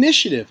take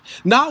initiative.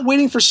 Not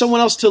waiting for someone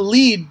else to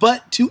lead,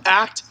 but to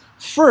act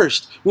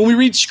first. When we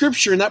read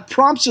scripture and that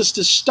prompts us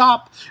to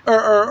stop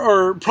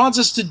or prompts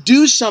us to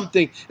do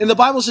something, and the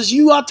Bible says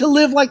you ought to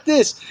live like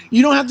this,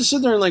 you don't have to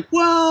sit there and like,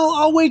 well,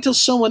 I'll wait till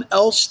someone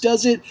else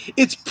does it.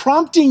 It's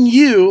prompting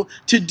you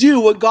to do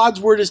what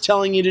God's word is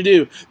telling you to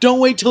do. Don't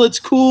wait till it's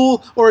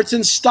cool or it's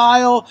in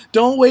style.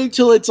 Don't wait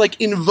till it's like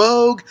in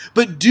vogue,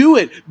 but do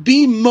it.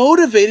 Be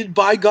motivated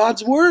by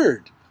God's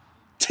word.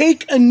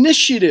 Take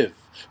initiative.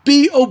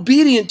 Be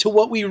obedient to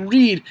what we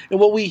read and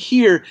what we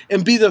hear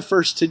and be the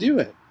first to do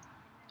it.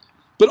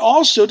 But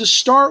also to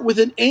start with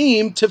an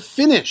aim to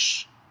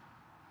finish.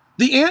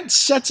 The ant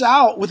sets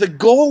out with a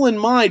goal in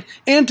mind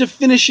and to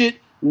finish it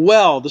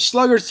well. The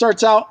sluggard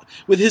starts out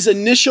with his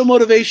initial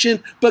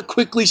motivation but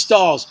quickly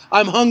stalls.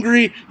 I'm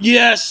hungry.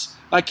 Yes,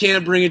 I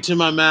can't bring it to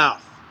my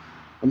mouth.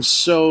 I'm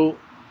so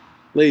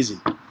lazy.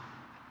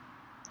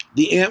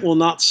 The ant will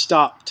not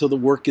stop till the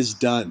work is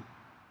done.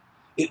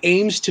 It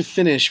aims to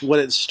finish what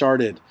it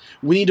started.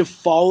 We need to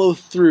follow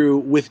through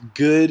with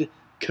good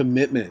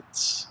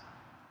commitments.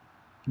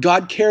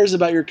 God cares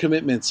about your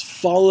commitments.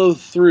 Follow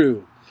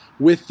through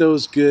with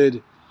those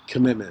good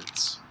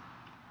commitments.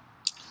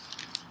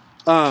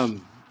 I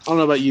don't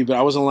know about you, but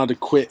I wasn't allowed to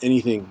quit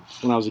anything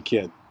when I was a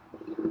kid.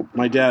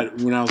 My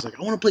dad, when I was like,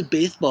 I want to play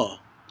baseball.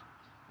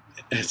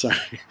 Sorry.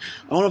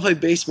 I want to play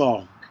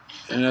baseball.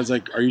 And I was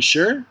like, are you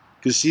sure?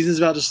 Because the season's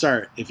about to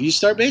start. If you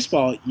start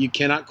baseball, you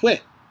cannot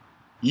quit.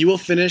 You will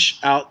finish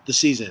out the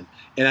season.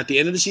 And at the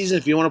end of the season,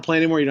 if you don't want to play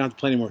anymore, you don't have to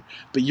play anymore.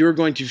 But you're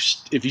going to,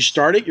 if you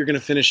start it, you're going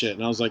to finish it.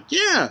 And I was like,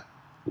 yeah.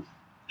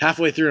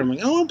 Halfway through, I'm like,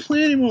 I don't want to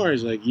play anymore.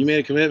 He's like, you made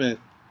a commitment.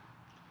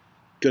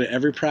 Go to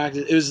every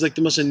practice. It was like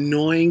the most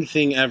annoying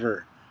thing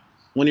ever.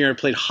 One year I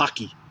played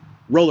hockey,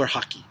 roller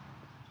hockey.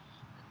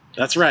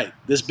 That's right.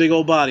 This big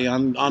old body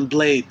on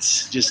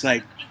blades, just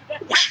like.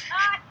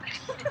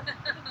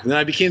 And then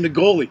I became the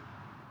goalie.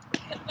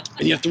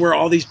 And you have to wear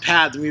all these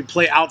pads. And we would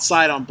play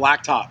outside on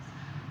blacktop.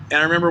 And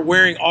I remember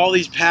wearing all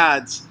these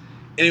pads,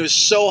 and it was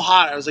so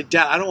hot. I was like,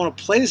 Dad, I don't want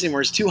to play this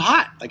anymore. It's too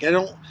hot. Like, I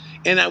don't.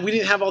 And we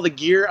didn't have all the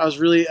gear. I was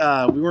really,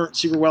 we weren't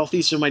super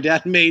wealthy. So my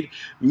dad made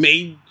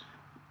the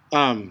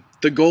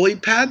goalie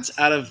pads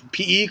out of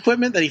PE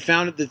equipment that he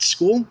found at the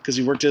school because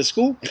he worked at a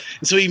school.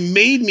 And so he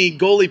made me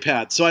goalie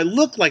pads. So I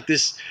looked like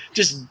this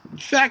just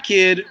fat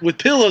kid with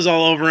pillows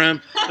all over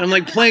him. And I'm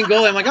like playing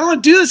goalie. I'm like, I don't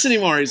want to do this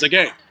anymore. He's like,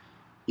 hey,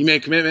 you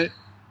made a commitment.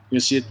 You're going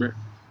to see it through.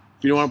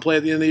 If you don't want to play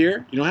at the end of the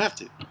year, you don't have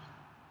to.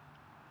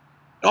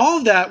 All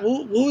of that,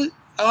 well,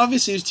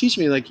 obviously, he was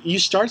teaching me, like, you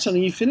start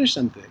something, you finish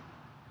something.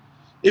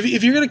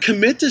 If you're going to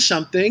commit to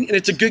something, and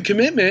it's a good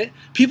commitment,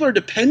 people are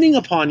depending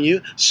upon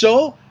you,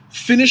 so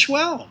finish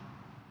well.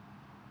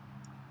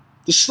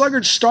 The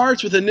sluggard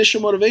starts with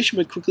initial motivation,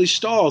 but quickly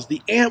stalls.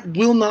 The ant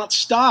will not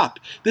stop.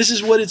 This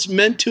is what it's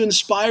meant to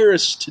inspire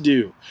us to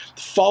do.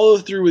 Follow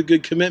through with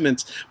good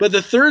commitments. But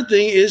the third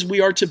thing is we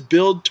are to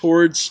build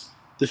towards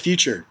the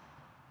future.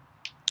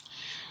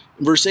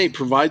 Verse 8,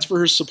 provides for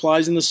her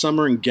supplies in the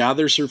summer and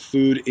gathers her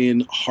food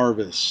in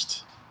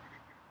harvest.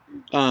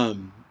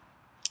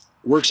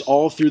 Works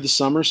all through the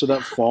summer so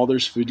that fall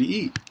there's food to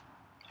eat.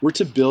 We're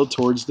to build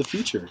towards the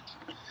future.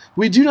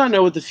 We do not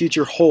know what the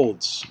future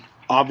holds.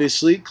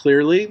 Obviously,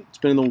 clearly, it's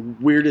been the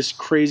weirdest,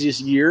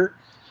 craziest year,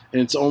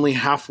 and it's only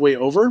halfway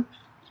over.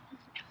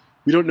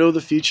 We don't know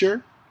the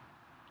future,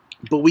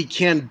 but we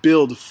can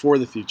build for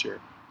the future.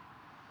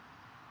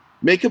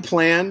 Make a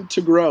plan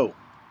to grow.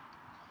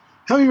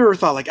 How many of you ever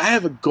thought, like, I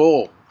have a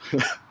goal.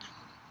 I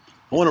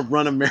want to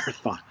run a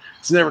marathon.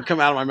 It's never come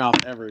out of my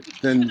mouth ever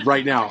than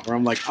right now, where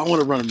I'm like, I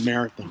want to run a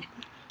marathon.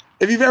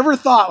 If you've ever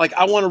thought, like,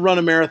 I want to run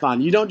a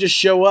marathon, you don't just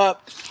show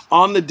up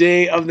on the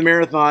day of the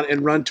marathon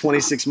and run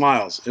 26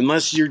 miles,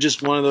 unless you're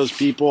just one of those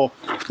people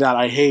that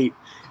I hate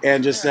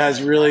and just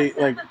has really,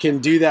 like, can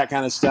do that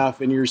kind of stuff,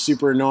 and you're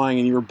super annoying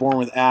and you were born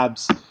with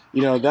abs.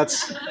 You know,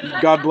 that's,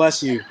 God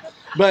bless you.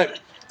 But,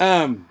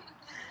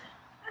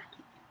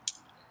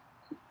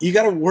 you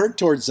got to work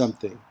towards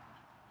something.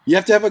 You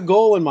have to have a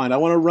goal in mind. I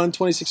want to run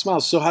 26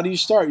 miles. So how do you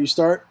start? You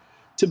start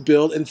to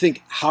build and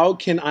think, how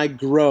can I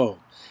grow?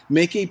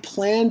 Make a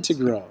plan to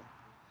grow.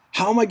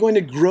 How am I going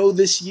to grow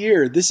this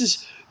year? This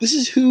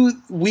is who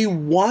we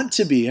want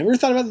to be. Have you ever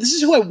thought about this? This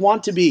is who I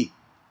want to be.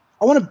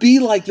 I want to be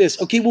like this.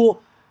 Okay,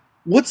 well,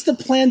 what's the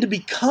plan to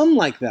become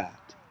like that?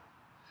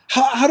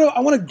 How do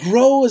I want to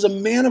grow as a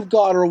man of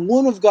God or a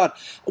woman of God?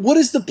 What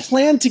is the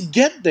plan to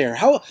get there?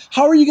 How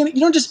are you going to, you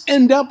don't just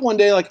end up one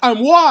day like,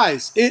 I'm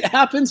wise. It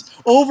happens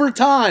over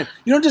time.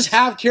 You don't just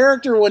have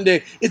character one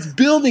day. It's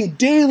building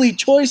daily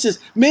choices,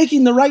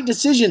 making the right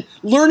decision,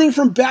 learning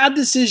from bad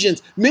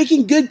decisions,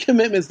 making good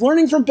commitments,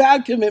 learning from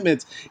bad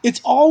commitments.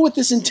 It's all with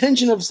this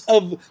intention of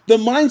the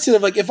mindset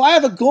of like, if I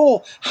have a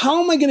goal,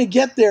 how am I going to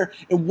get there?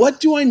 And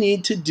what do I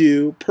need to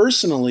do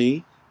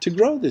personally to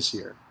grow this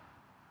year?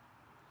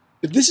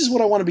 If this is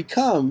what I want to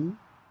become,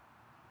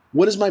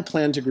 what is my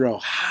plan to grow?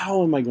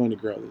 How am I going to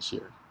grow this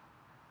year?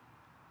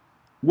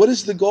 What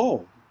is the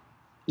goal?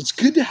 It's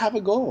good to have a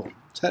goal.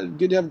 It's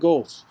good to have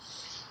goals.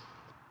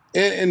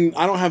 And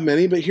I don't have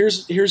many, but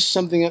here's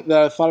something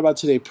that I thought about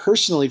today.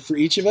 Personally, for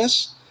each of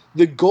us,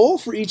 the goal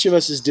for each of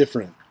us is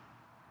different.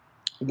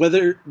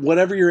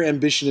 whatever your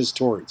ambition is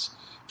towards.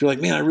 If you're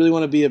like, man, I really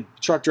want to be a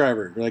truck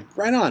driver, you're like,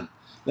 right on.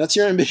 That's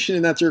your ambition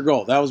and that's your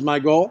goal. That was my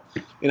goal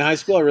in high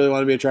school. I really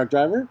wanted to be a truck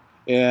driver,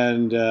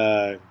 and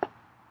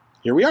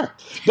here we are.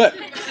 But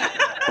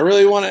I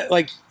really want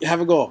to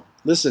have a goal.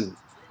 Listen,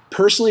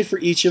 personally, for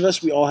each of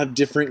us, we all have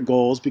different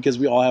goals because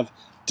we all have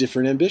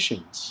different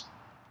ambitions.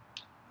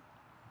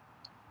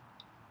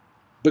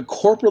 But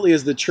corporately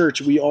as the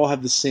church, we all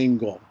have the same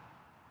goal.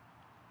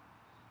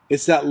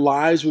 It's that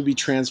lives would be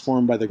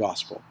transformed by the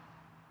gospel.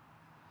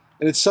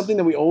 And it's something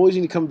that we always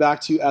need to come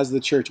back to as the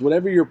church.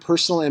 Whatever your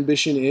personal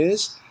ambition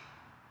is,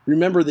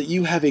 remember that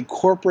you have a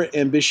corporate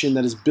ambition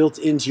that is built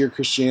into your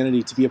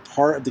Christianity to be a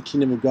part of the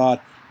kingdom of God,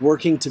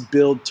 working to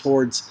build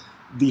towards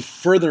the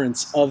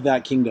furtherance of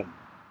that kingdom.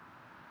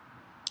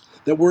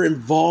 That we're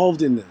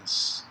involved in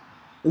this.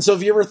 And so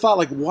if you ever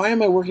thought, why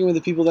am I working with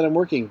the people that I'm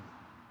working?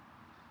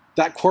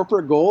 That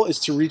corporate goal is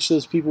to reach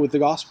those people with the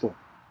gospel.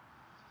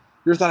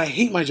 You ever thought, I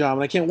hate my job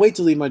and I can't wait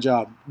to leave my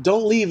job?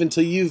 Don't leave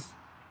until you've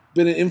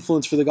been an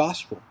influence for the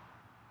gospel.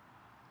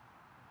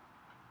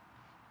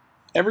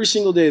 Every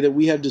single day that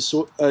we have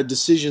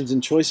decisions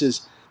and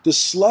choices, the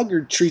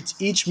sluggard treats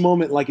each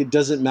moment like it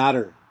doesn't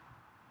matter.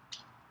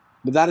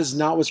 But that is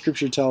not what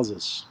Scripture tells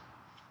us.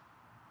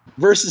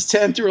 Verses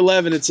 10 through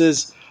 11, it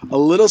says, a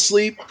little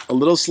sleep, a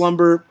little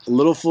slumber, a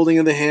little folding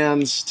of the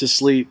hands to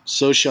sleep,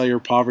 so shall your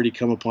poverty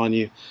come upon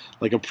you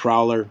like a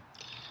prowler,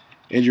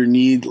 and your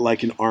need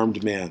like an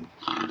armed man.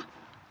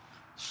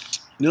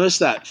 Notice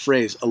that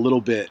phrase, a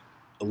little bit,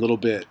 a little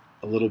bit,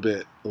 a little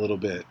bit, a little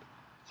bit.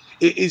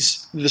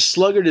 The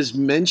sluggard is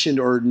mentioned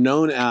or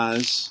known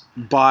as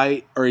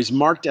or is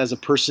marked as a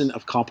person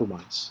of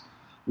compromise.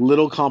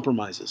 Little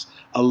compromises.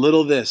 A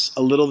little this,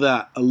 a little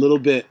that, a little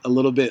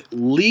bit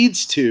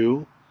leads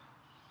to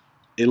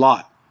a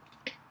lot.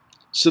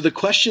 So the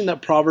question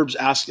that Proverbs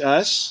asks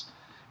us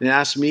and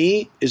asks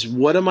me is,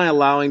 what am I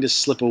allowing to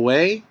slip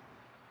away?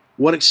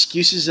 What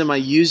excuses am I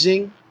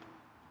using?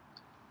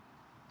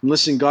 And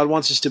listen, God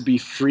wants us to be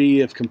free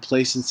of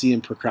complacency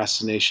and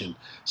procrastination.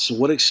 So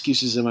what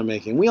excuses am I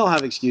making? We all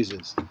have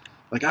excuses.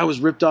 I was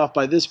ripped off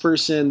by this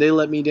person, they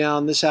let me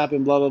down, this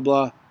happened, blah, blah,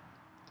 blah.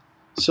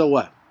 So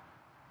what?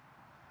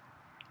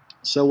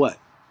 So what?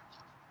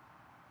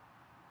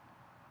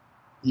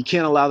 You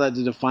can't allow that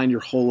to define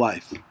your whole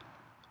life.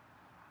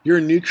 You're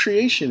a new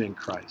creation in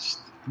Christ.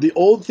 The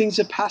old things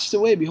have passed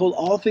away. Behold,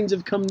 all things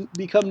have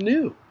become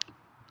new.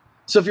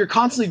 So if you're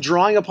constantly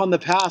drawing upon the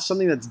past,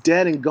 something that's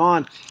dead and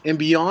gone and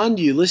beyond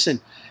you,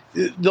 listen,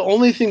 the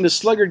only thing the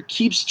sluggard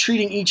keeps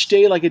treating each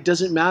day like it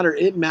doesn't matter,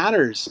 it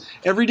matters.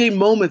 Everyday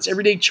moments,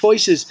 everyday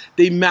choices,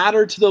 they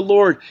matter to the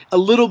Lord. A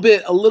little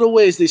bit, a little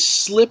ways,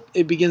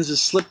 it begins to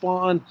slip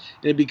on,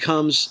 and it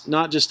becomes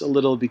not just a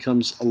little, it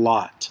becomes a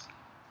lot.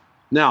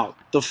 Now,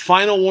 the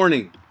final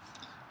warning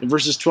in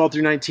verses 12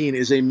 through 19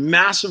 is a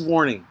massive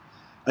warning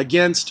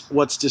against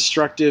what's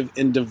destructive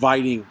and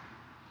dividing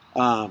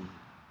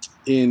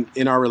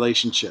in our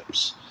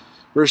relationships.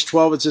 Verse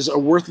 12, it says, a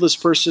worthless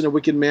person, a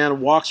wicked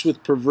man, walks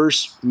with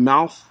perverse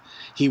mouth.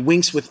 He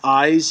winks with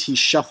eyes. He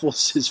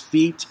shuffles his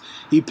feet.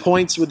 He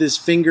points with his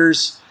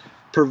fingers.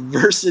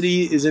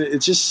 Perversity is in it.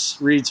 It just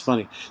reads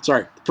funny.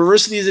 Sorry.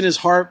 Perversity is in his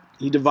heart.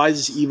 He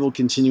devises evil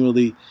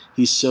continually.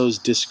 He sows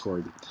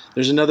discord.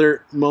 There's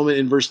another moment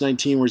in verse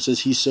 19 where it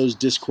says he sows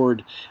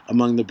discord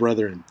among the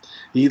brethren.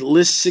 He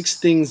lists 6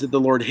 things that the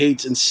Lord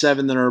hates and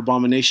 7 that are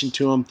abomination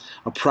to him.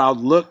 A proud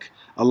look,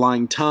 a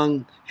lying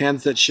tongue,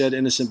 hands that shed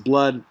innocent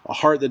blood, a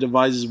heart that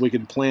devises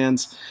wicked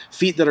plans,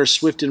 feet that are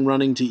swift in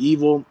running to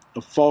evil,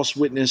 a false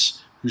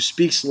witness who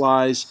speaks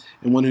lies,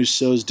 and one who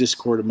sows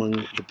discord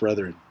among the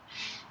brethren.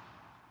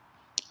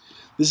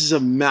 This is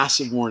a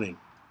massive warning.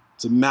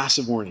 It's a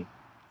massive warning.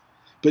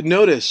 But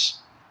notice,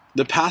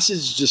 the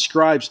passage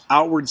describes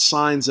outward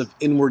signs of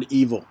inward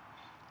evil.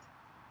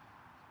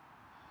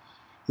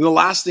 And the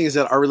last thing is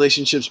that our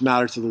relationships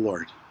matter to the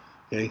Lord.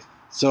 Okay?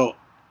 So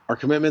our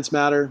commitments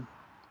matter.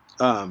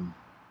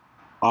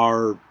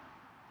 Our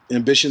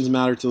ambitions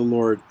matter to the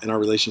Lord, and our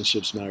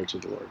relationships matter to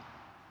the Lord.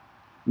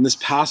 In this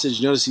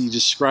passage, notice he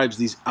describes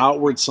these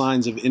outward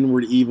signs of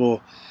inward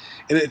evil.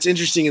 And it's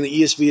interesting, in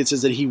the ESV it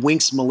says that he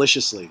winks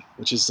maliciously,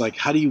 which is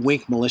how do you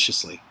wink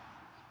maliciously?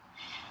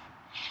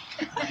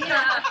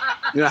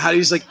 How do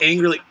you just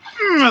angrily,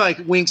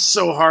 wink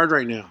so hard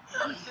right now?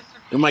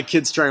 And my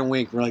kids try and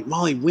wink. We're like,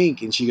 Molly,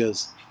 wink. And she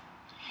goes,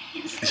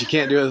 she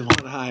can't do it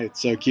with one eye.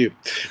 It's so cute.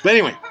 But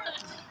anyway,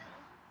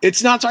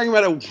 it's not talking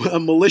about a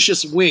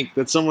malicious wink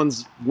that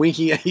someone's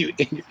winking at you.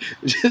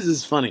 This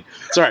is funny.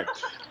 Sorry.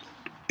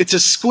 It's a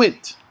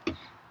squint.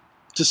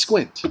 It's a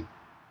squint.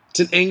 It's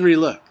an angry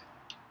look,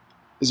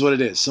 is what it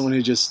is. Someone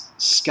who just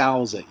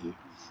scowls at you.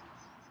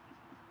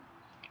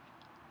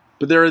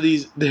 But there are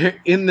these,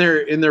 in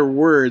their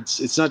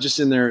words, it's not just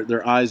in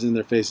their eyes and in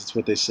their face, it's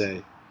what they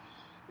say.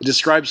 It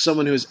describes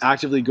someone who is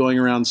actively going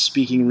around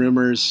speaking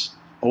rumors,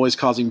 always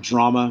causing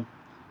drama,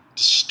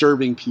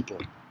 disturbing people.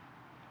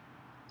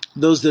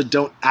 Those that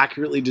don't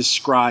accurately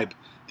describe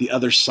the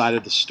other side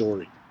of the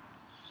story.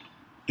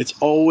 It's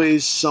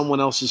always someone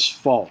else's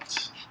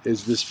fault.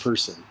 is this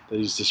person that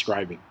he's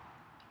describing.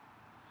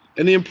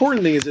 And the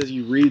important thing is as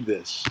you read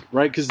this,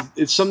 right, because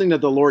it's something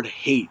that the Lord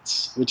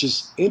hates, which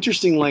is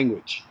interesting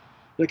language.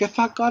 Like, I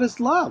thought God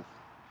is love.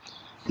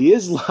 He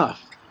is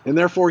love, and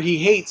therefore he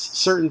hates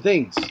certain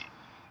things.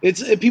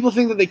 People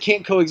think that they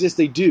can't coexist.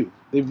 They do.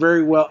 They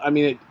very well,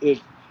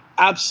 it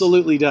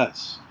absolutely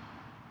does.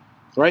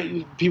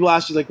 Right? People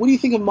ask you, like, what do you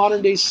think of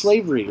modern day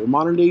slavery or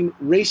modern day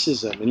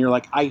racism? And you're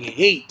like, I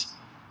hate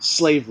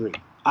slavery.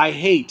 I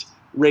hate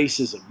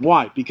racism.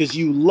 Why? Because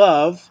you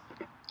love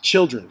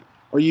children.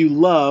 Or you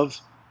love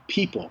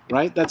people,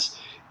 right?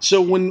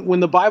 So when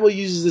the Bible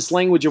uses this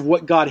language of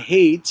what God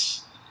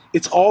hates,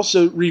 it's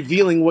also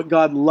revealing what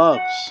God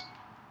loves,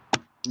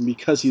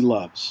 because he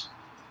loves.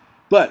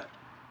 But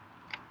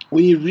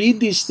when you read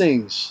these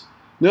things,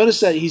 notice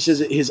that he says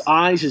that his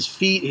eyes, his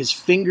feet, his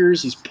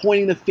fingers, he's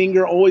pointing the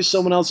finger, always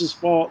someone else's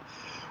fault.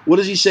 What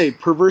does he say?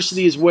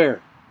 Perversity is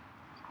where?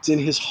 It's in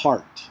his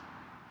heart.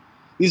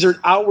 These are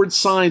outward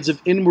signs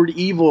of inward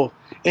evil,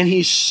 and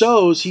he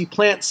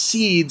plants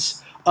seeds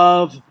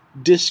of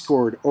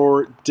discord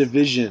or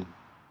division.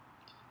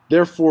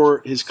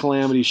 Therefore, his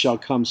calamity shall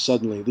come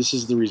suddenly. This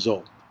is the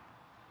result.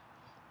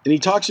 And he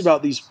talks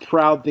about these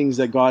proud things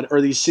that God,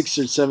 or these 6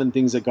 or 7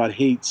 things that God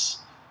hates.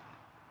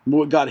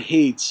 What God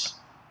hates,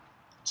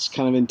 it's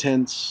kind of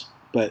intense,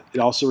 but it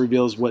also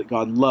reveals what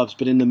God loves.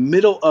 But in the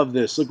middle of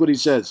this, look what he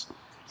says.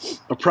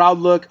 A proud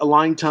look, a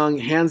lying tongue,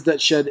 hands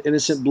that shed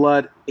innocent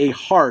blood, a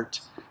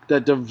heart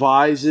that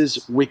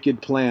devises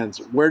wicked plans.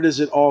 Where does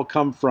it all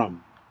come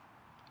from?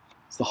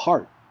 It's the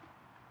heart.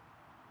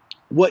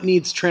 What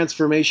needs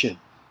transformation?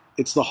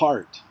 It's the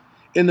heart.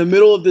 In the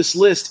middle of this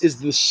list is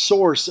the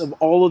source of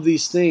all of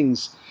these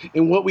things.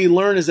 And what we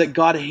learn is that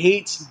God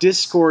hates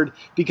discord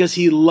because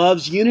he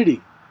loves unity.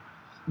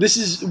 This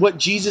is what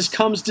Jesus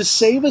comes to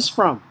save us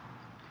from.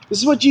 This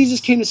is what Jesus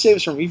came to save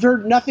us from. If you've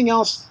heard nothing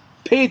else,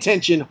 pay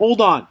attention.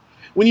 Hold on.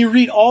 When you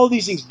read all of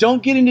these things,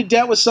 don't get into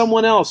debt with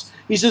someone else.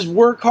 He says,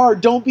 work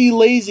hard, don't be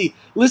lazy.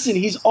 Listen,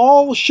 he's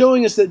all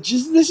showing us that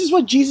this is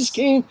what Jesus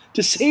came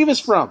to save us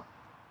from.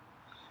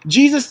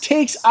 Jesus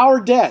takes our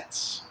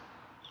debts.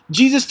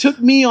 Jesus took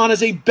me on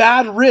as a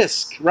bad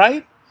risk,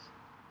 right?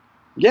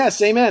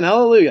 Yes, amen,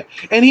 hallelujah.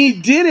 And he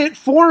did it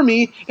for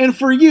me and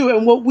for you.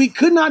 And what we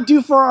could not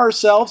do for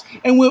ourselves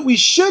and what we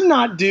should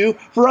not do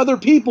for other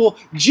people,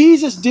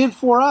 Jesus did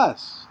for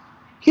us.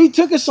 He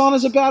took us on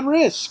as a bad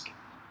risk.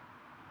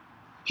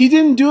 He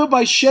didn't do it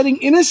by shedding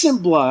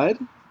innocent blood,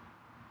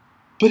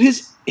 but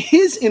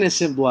his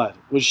innocent blood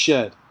was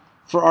shed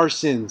for our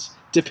sins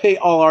to pay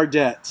all our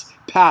debts,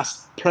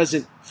 past,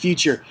 present,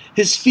 future.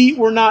 His feet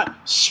were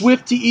not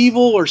swift to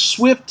evil or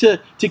swift to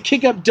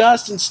kick up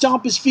dust and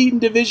stomp his feet in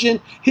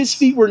division. His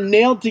feet were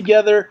nailed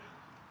together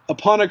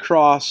upon a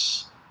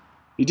cross.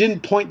 He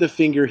didn't point the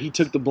finger, he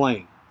took the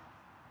blame.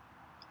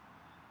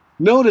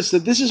 Notice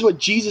that this is what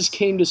Jesus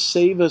came to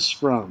save us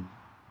from.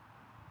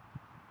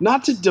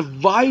 Not to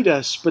divide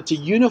us, but to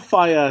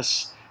unify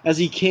us as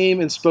he came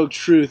and spoke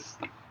truth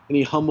and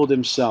he humbled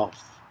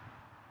himself.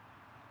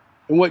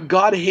 And what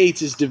God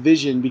hates is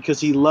division because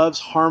he loves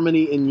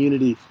harmony and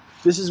unity.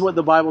 This is what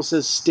the Bible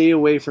says, stay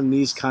away from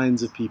these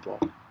kinds of people.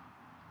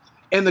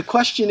 And the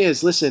question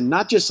is, listen,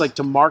 not just like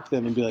to mark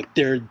them and be like,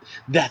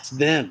 that's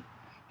them,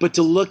 but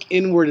to look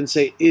inward and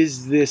say,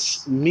 is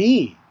this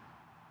me?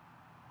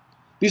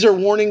 These are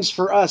warnings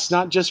for us,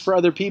 not just for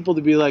other people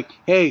to be like,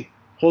 hey,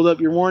 hold up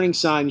your warning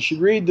sign. You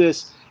should read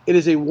this. It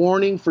is a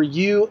warning for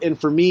you and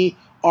for me.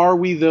 Are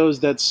we those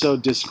that sow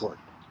discord?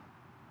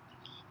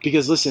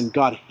 Because listen,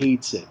 God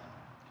hates it.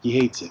 He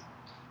hates it.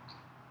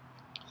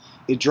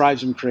 It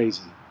drives him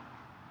crazy.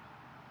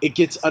 It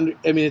gets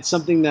it's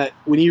something that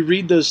when you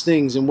read those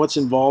things and what's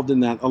involved in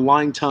that, a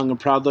lying tongue, a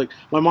proud look.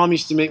 My mom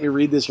used to make me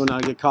read this when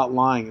I get caught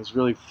lying. It was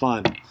really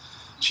fun.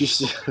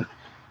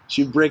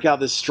 She'd break out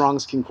this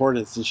Strong's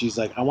Concordance and she's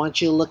like, I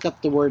want you to look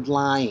up the word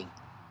lying.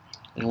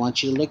 And I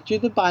want you to look through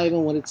the Bible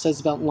and what it says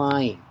about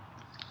lying.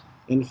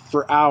 And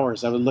for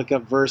hours, I would look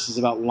up verses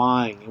about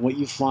lying. And what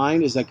you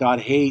find is that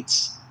God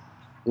hates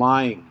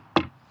lying.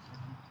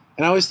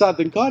 And I always thought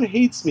that God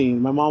hates me.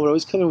 And my mom would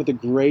always come in with the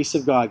grace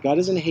of God. God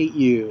doesn't hate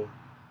you.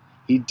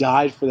 He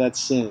died for that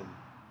sin.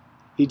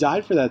 He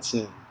died for that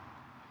sin.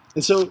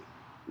 And so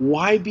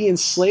why be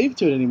enslaved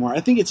to it anymore? I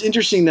think it's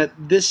interesting that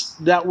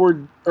that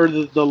word, or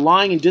the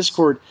lying and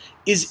discord,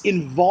 is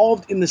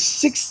involved in the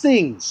 6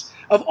 things.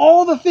 Of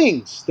all the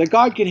things that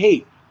God could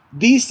hate,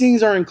 these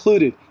things are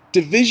included.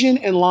 Division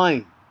and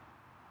lying.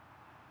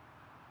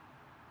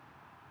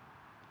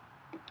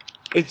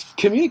 It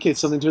communicates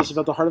something to us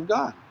about the heart of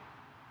God.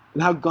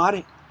 And how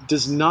God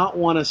does not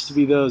want us to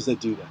be those that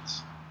do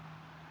this.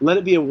 Let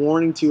it be a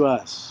warning to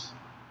us.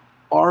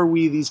 Are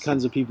we these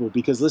kinds of people?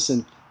 Because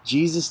listen,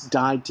 Jesus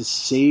died to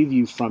save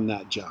you from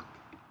that junk.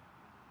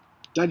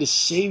 Died to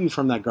save you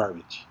from that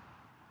garbage.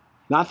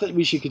 Not that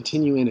we should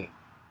continue in it,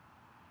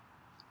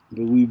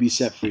 but we be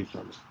set free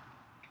from it.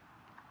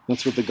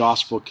 That's what the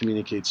gospel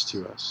communicates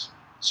to us.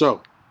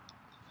 So,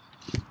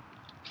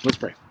 let's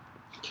pray.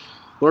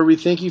 Lord, we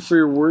thank you for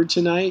your word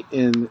tonight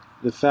and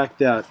the fact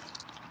that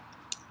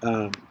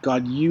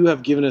God, you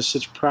have given us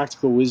such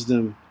practical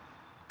wisdom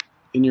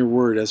in your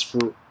word as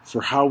for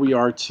how we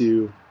are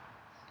to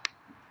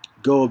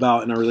go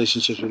about in our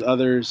relationships with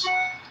others,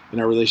 in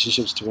our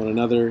relationships to one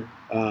another.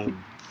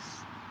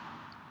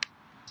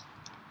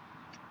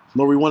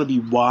 Lord, we want to be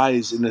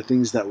wise in the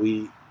things that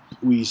we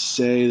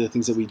say, the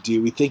things that we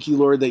do. We thank you,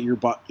 Lord, that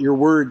your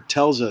word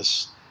tells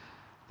us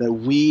that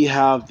we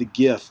have the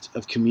gift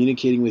of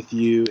communicating with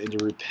you and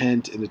to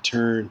repent and to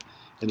turn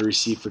and to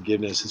receive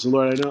forgiveness. And so,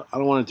 Lord, I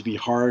don't want it to be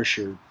harsh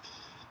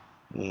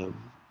but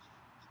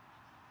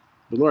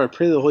Lord, I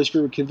pray that the Holy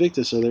Spirit would convict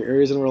us. Are there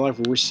areas in our life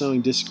where we're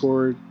sowing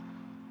discord?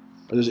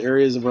 Are there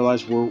areas of our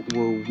lives where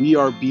we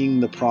are being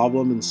the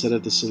problem instead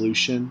of the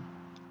solution?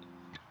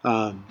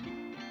 Lord,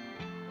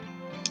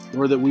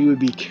 that we would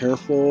be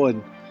careful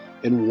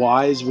and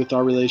wise with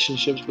our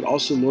relationships, but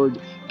also,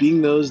 Lord,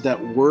 being those that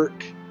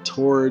work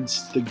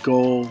towards the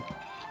goal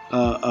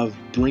of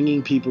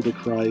bringing people to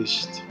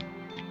Christ.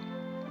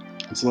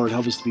 And so, Lord,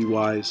 help us to be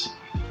wise.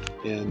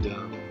 And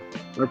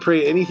I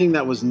pray anything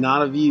that was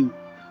not of you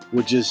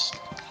would just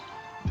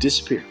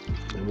disappear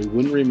and we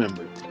wouldn't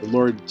remember it. But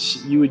Lord,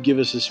 you would give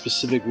us a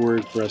specific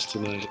word for us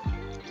tonight,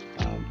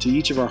 to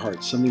each of our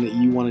hearts, something that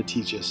you want to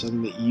teach us,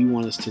 something that you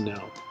want us to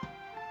know.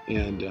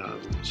 And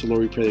so,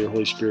 Lord, we pray that your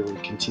Holy Spirit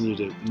would continue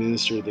to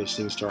minister those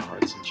things to our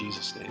hearts in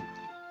Jesus' name.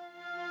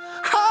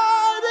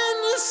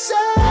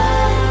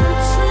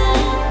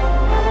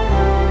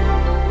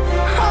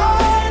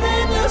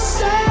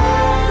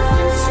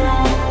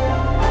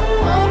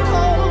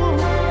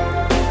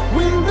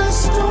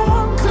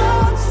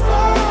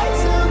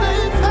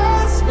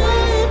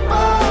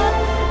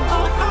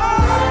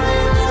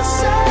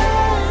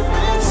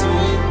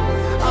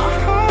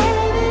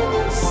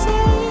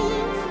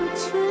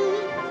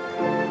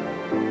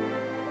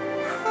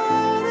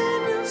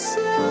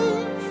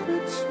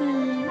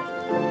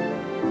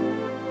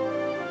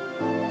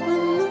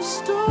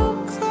 Storm